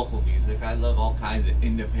listen to local music. I love all kinds of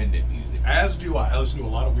independent music. As do I. I listen to a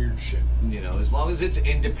lot of weird shit. You know, as long as it's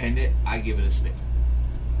independent, I give it a spin.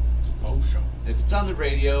 Oh, show. If it's on the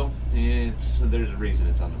radio, there's a reason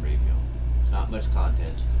it's on the radio. It's not much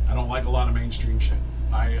content. I don't like a lot of mainstream shit.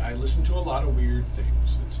 I listen to a lot of weird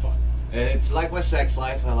things. It's fun. It's like my sex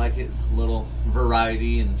life. I like it a little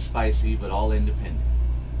variety and spicy, but all independent.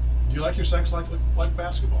 Do you like your sex life like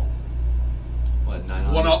basketball? What, 9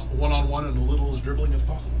 on One on one and a little as dribbling as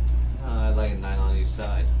possible? I like a 9 on each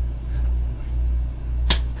side.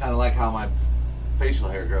 Kind of like how my facial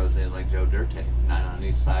hair grows in, like Joe Dirt tape. 9 on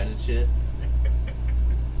each side and shit.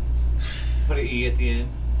 Put an E at the end.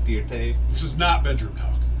 Deer tape. This is not bedroom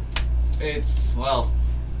talk. It's, well,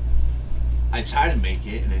 I try to make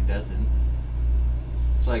it and it doesn't.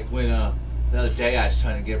 It's like when the other day I was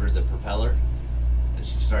trying to give her the propeller and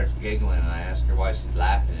she starts giggling and I asked her why she's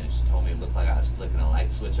laughing and she told me it looked like I was flicking a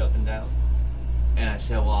light switch up and down. And I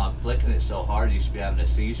said, well, I'm flicking it so hard you should be having a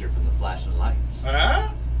seizure from the flashing lights.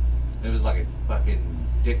 Huh? It was like a fucking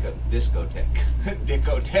discotheque.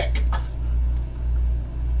 Discotheque.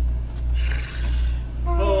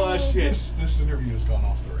 Oh, shit. This interview has gone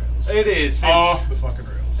off the rails. It is. Off the fucking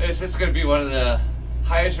rails. It's going to be one of the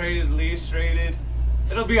highest rated, least rated.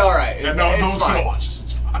 It'll be alright. Yeah, no one's going to watch this.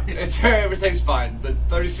 It's fine. Everything's fine. The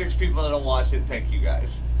 36 people that don't watch it, thank you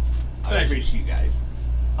guys. I appreciate you guys.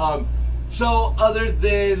 So, other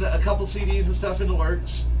than a couple CDs and stuff in the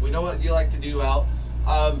works, we know what you like to do out.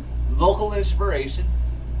 Local inspiration.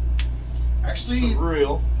 Actually,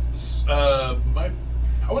 surreal. I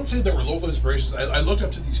wouldn't say they were local inspirations. I looked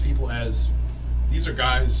up to these people as these are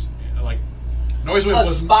guys like Noisewave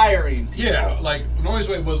wasn't aspiring people. Yeah, like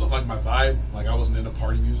Noisewave wasn't like my vibe. Like I wasn't into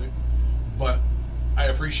party music, but I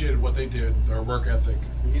appreciated what they did, their work ethic.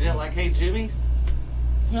 You didn't like Hey Jimmy?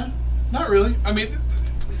 Yeah, not really. I mean,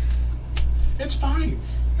 it's fine.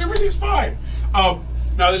 Everything's fine.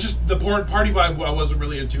 No, it's just the party vibe I wasn't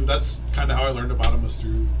really into. That's kind of how I learned about them, was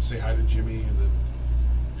through Say Hi to Jimmy and then,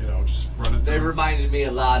 you know, just run it through. They reminded me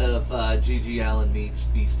a lot of G.G. Allen meets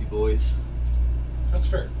Beastie Boys. That's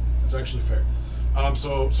fair. That's actually fair.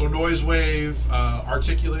 So Noisewave,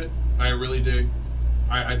 Articulate, I really dig.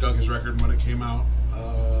 I dug his record when it came out.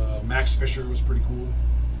 Max Fisher was pretty cool.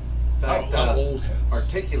 In fact, a lot of old heads.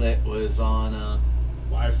 Articulate was on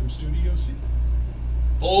Live from Studio C.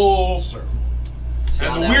 Full circle. See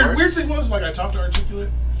And how the that weird thing was, like, I talked to Articulate.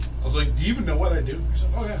 I was like, do you even know what I do? He's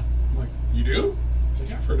like, oh yeah. I'm like, you do? He's like,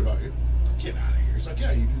 yeah, I've heard about you. Get out of here. He's like,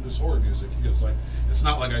 yeah, you do this horror music. He goes like, it's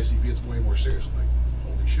not like ICP, it's way more serious. I'm like,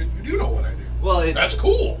 holy shit, you do know what I do. Well, that's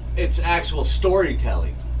cool. It's actual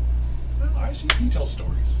storytelling. Well, ICP tells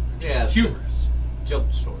stories. They're just Yeah, humorous.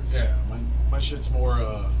 Jump stories. Yeah, my shit's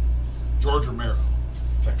more George Romero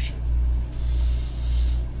type shit.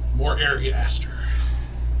 More Ari Aster.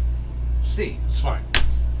 See, it's fine.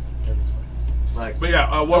 Everything's fine. Like, but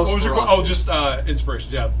yeah, what was your? Oh, just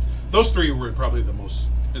inspiration. Yeah, those three were probably the most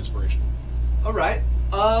inspirational. All right.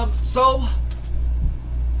 So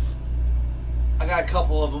I got a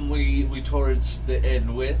couple of them we towards the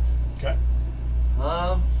end with. Okay.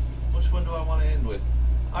 Which one do I want to end with?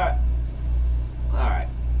 All right.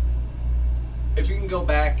 If you can go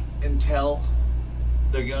back and tell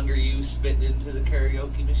the younger you spitting into the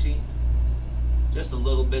karaoke machine just a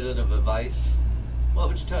little bit of advice, what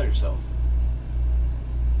would you tell yourself?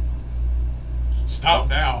 Stop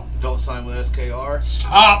now. Don't sign with SKR.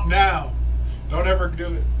 Stop now. Don't ever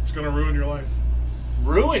do it. It's gonna ruin your life.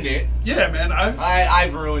 Ruin it? Yeah, man.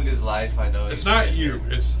 I've ruined his life. I know. It's not you.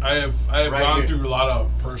 It's I have right gone through a lot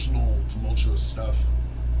of personal, tumultuous stuff,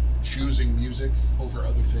 choosing music over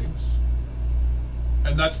other things,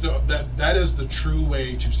 and that is the true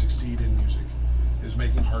way to succeed in music, is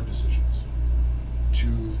making hard decisions, to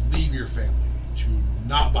leave your family, to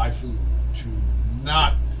not buy food, to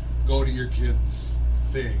not go to your kids'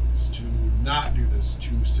 things, to not do this,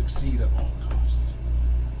 to succeed at all costs.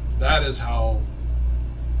 That is how.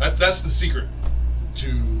 That's the secret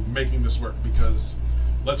to making this work, because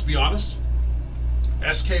let's be honest,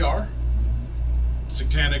 SKR,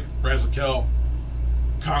 Satanic, Brazikel,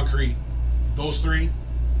 Concrete, those three,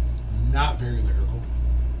 not very lyrical,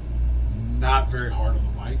 not very hard on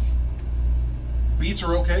the mic. Beats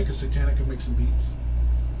are okay, because Satanic can make some beats,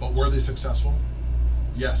 but were they successful?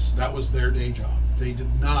 Yes, that was their day job. They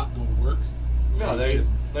did not go to work. No, they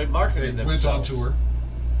marketed themselves. Went on tour.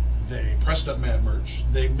 They pressed up mad merch.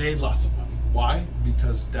 They made lots of money. Why?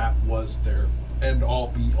 Because that was their end all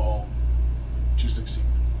be all to succeed.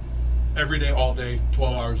 Every day, all day,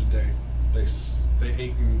 12 hours a day, they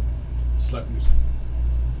ate and slept music.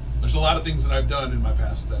 There's a lot of things that I've done in my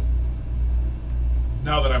past that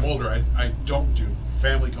now that I'm older, I don't do.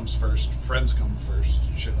 Family comes first, friends come first,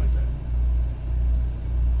 shit like that.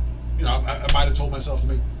 You know, I might have told myself to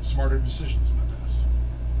make smarter decisions in my past.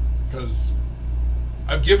 Because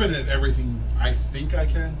I've given it everything I think I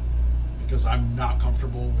can, because I'm not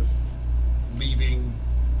comfortable with leaving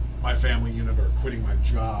my family unit or quitting my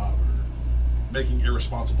job or making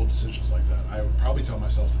irresponsible decisions like that. I would probably tell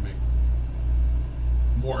myself to make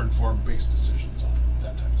more informed based decisions on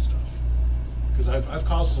that type of stuff. Because I've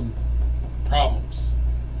caused some problems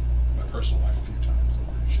in my personal life a few times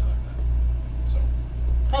over shit like that. So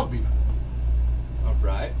probably not. All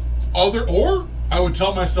right. Or I would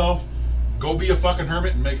tell myself, go be a fucking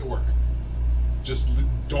hermit and make it work. Just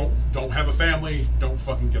don't have a family, don't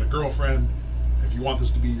fucking get a girlfriend. If you want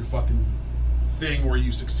this to be your fucking thing where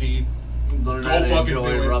you succeed, Learn go how to fucking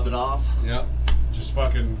enjoy do it. rub it off. Yep. Just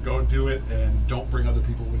fucking go do it and don't bring other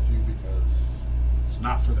people with you because it's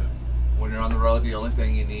not for them. When you're on the road, the only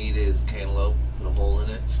thing you need is cantaloupe. Put a hole in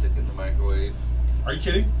it, stick it in the microwave. Are you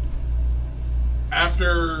kidding?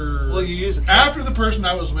 Well, you use a After the person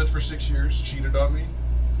I was with for 6 years cheated on me,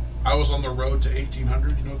 I was on the road to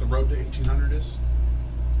 1,800. You know what the road to 1,800 is?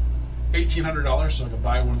 $1,800 so I could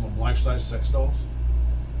buy one of them life-size sex dolls.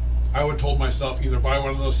 I would have told myself either buy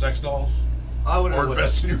one of those sex dolls or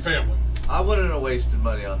invest in your family. I wouldn't have wasted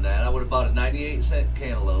money on that. I would have bought a 98-cent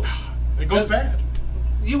cantaloupe. It goes bad.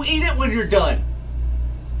 You eat it when you're done.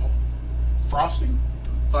 Frosting?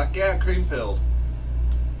 Fuck yeah, cream filled.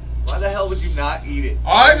 Why the hell would you not eat it?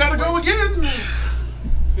 I gotta go again.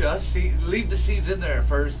 Yeah, leave the seeds in there at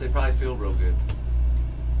first. They probably feel real good.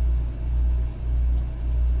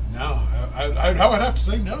 No, I would have to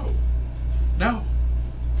say no. No.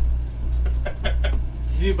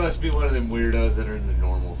 You must be one of them weirdos that are in the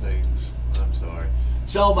normal things. I'm sorry.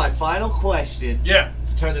 So my final question. Yeah.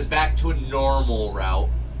 To turn this back to a normal route.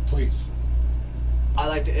 Please. I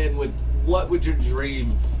like to end with, what would your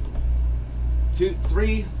dream?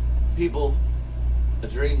 3 people, a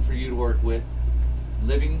dream for you to work with.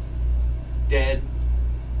 Living, dead,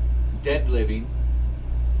 dead living.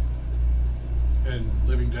 And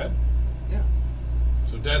living dead? Yeah.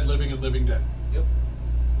 So dead, living, and living dead. Yep.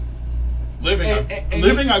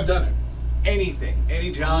 Living, I've done it. Anything,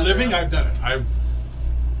 any genre. Living, I've done it. I've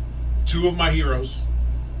 2 of my heroes,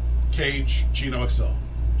 Cage, Chino XL,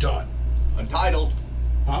 done. Untitled.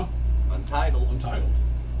 Huh? Untitled. Untitled.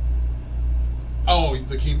 Oh,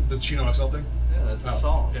 the Chino XL thing? Yeah, that's a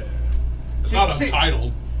song. Yeah. It's not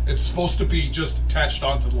untitled. It's supposed to be just attached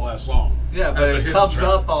onto the last song. Yeah, but it comes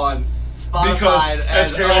up on Spotify because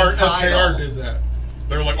as SKR did that.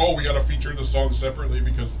 They were like, oh, we got to feature the song separately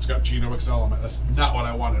because it's got Chino XL on it. That's not what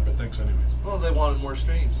I wanted, but thanks anyways. Well, they wanted more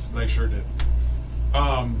streams. They sure did.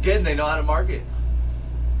 Again, they know how to market.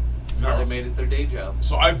 That's how they made it their day job.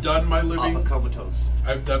 So I've done my living. Off of Komatose.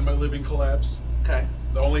 I've done my living collabs. Okay.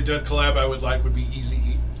 The only dead collab I would like would be Easy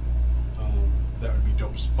E. That would be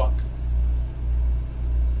dope as fuck.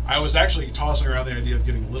 I was actually tossing around the idea of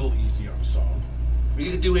getting Little Easy on a song.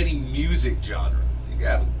 You could do any music genre. You could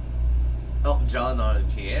have Elton John on a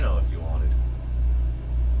piano if you wanted.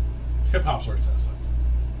 Hip hop's where it's at.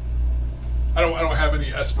 I don't have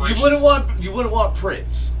any aspirations. You wouldn't want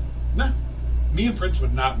Prince. Nah. Me and Prince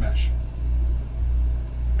would not mesh.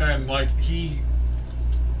 And like okay,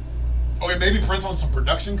 maybe Prince on some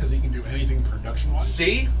production because he can do anything production wise.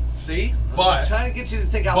 See? But I'm trying to get you to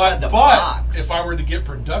think outside the box. If I were to get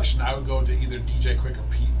production, I would go to either DJ Quick or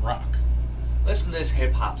Pete Rock. Listen to this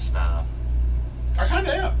hip hop snob. I kind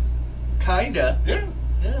of am. Kinda. Yeah.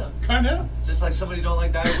 Yeah. Kind of am. Just like somebody don't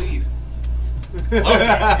like dye weed.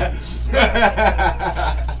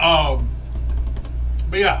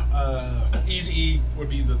 But yeah, Easy E would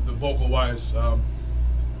be the vocal wise.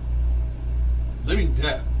 Living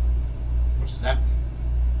Dead. What does that mean?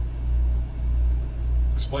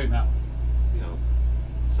 Explain that one. You know,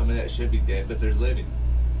 somebody that should be dead, but there's living.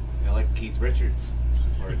 You know, like Keith Richards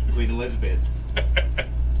or Queen Elizabeth.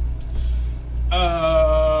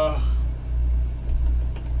 I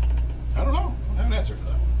don't know. I don't have an answer for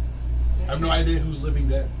that one. I have no idea who's living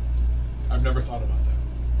dead. I've never thought about that.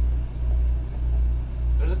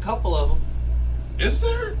 There's a couple of them. Is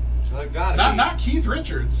there? So there gotta be. Not Keith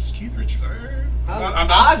Richards. Keith Richards.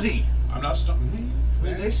 Ozzy. I'm not stumping.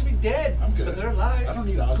 They should be dead. I'm good. But they're alive. I don't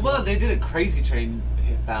need Ozzy. Come on, they did a Crazy Train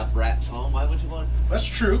hip hop rap song. Why would you want? That's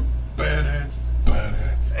true.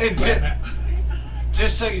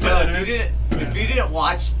 Just so you know, if you didn't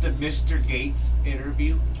watch the Mr. Gates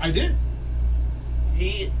interview, I did.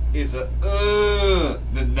 He is a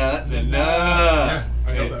the nut. Yeah,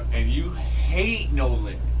 I know that. And you hate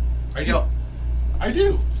Nolan. I do. I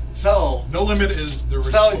do. So No Limit is the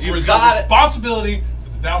So you was got it. responsibility for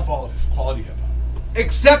the downfall of quality hip hop.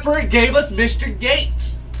 except for it gave us Mr.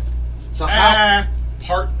 Gates. So how?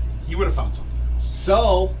 Partly. He would have found something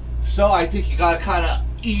else. So I think you gotta kind of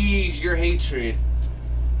ease your hatred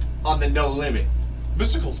on the No Limit.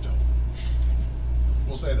 Mystical's dope.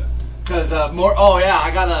 We'll say that. Cause more. Oh yeah,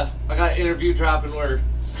 I got an interview dropping where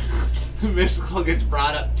Mystical gets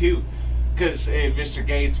brought up too. Cause in Mr.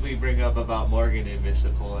 Gates we bring up about Morgan and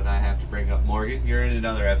Mystical, and I have to bring up Morgan. You're in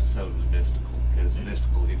another episode with Mystical, cause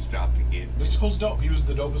Mystical gets dropped again. Mystical's dope. He was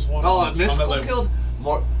the dopest one. Oh, on that Mystical label. killed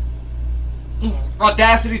more.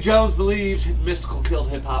 Audacity Jones believes Mystical killed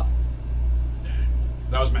hip hop.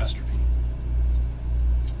 That was Master P.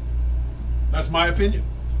 That's my opinion.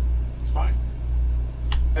 It's fine.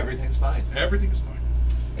 Everything's fine. Everything is fine.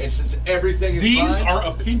 And since everything is These fine, are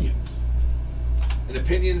opinions. and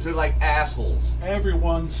opinions are like assholes,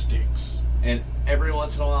 Everyone stinks. and every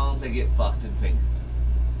once in a while they get fucked and fingered.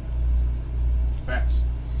 Facts.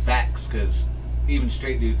 Facts, because even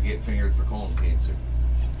straight dudes get fingered for colon cancer.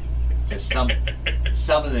 Because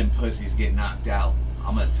some of them pussies get knocked out.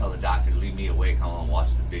 I'm gonna tell the doctor to leave me awake. I want to watch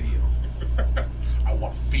the video. I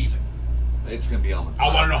want to feel it. It's gonna be on the. I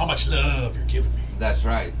want to know how much love you're giving me. That's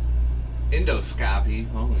right. Endoscopy.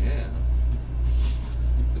 Oh yeah.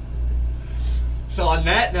 So on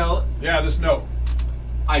that note, Yeah, this note.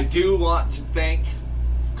 I do want to thank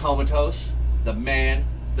Komatose, the man,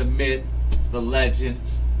 the myth, the legend,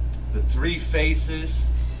 the three faces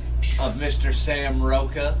of Mr. Sam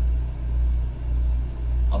Roca,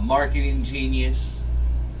 a marketing genius,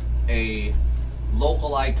 a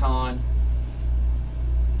local icon,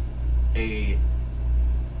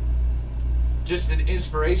 just an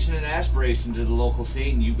inspiration and aspiration to the local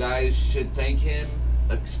scene. You guys should thank him,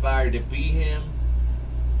 aspire to be him,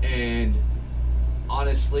 and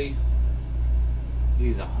honestly,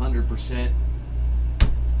 he's 100%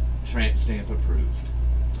 tramp stamp approved.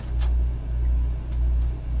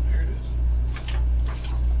 There it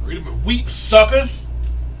is. Read them, weep suckers.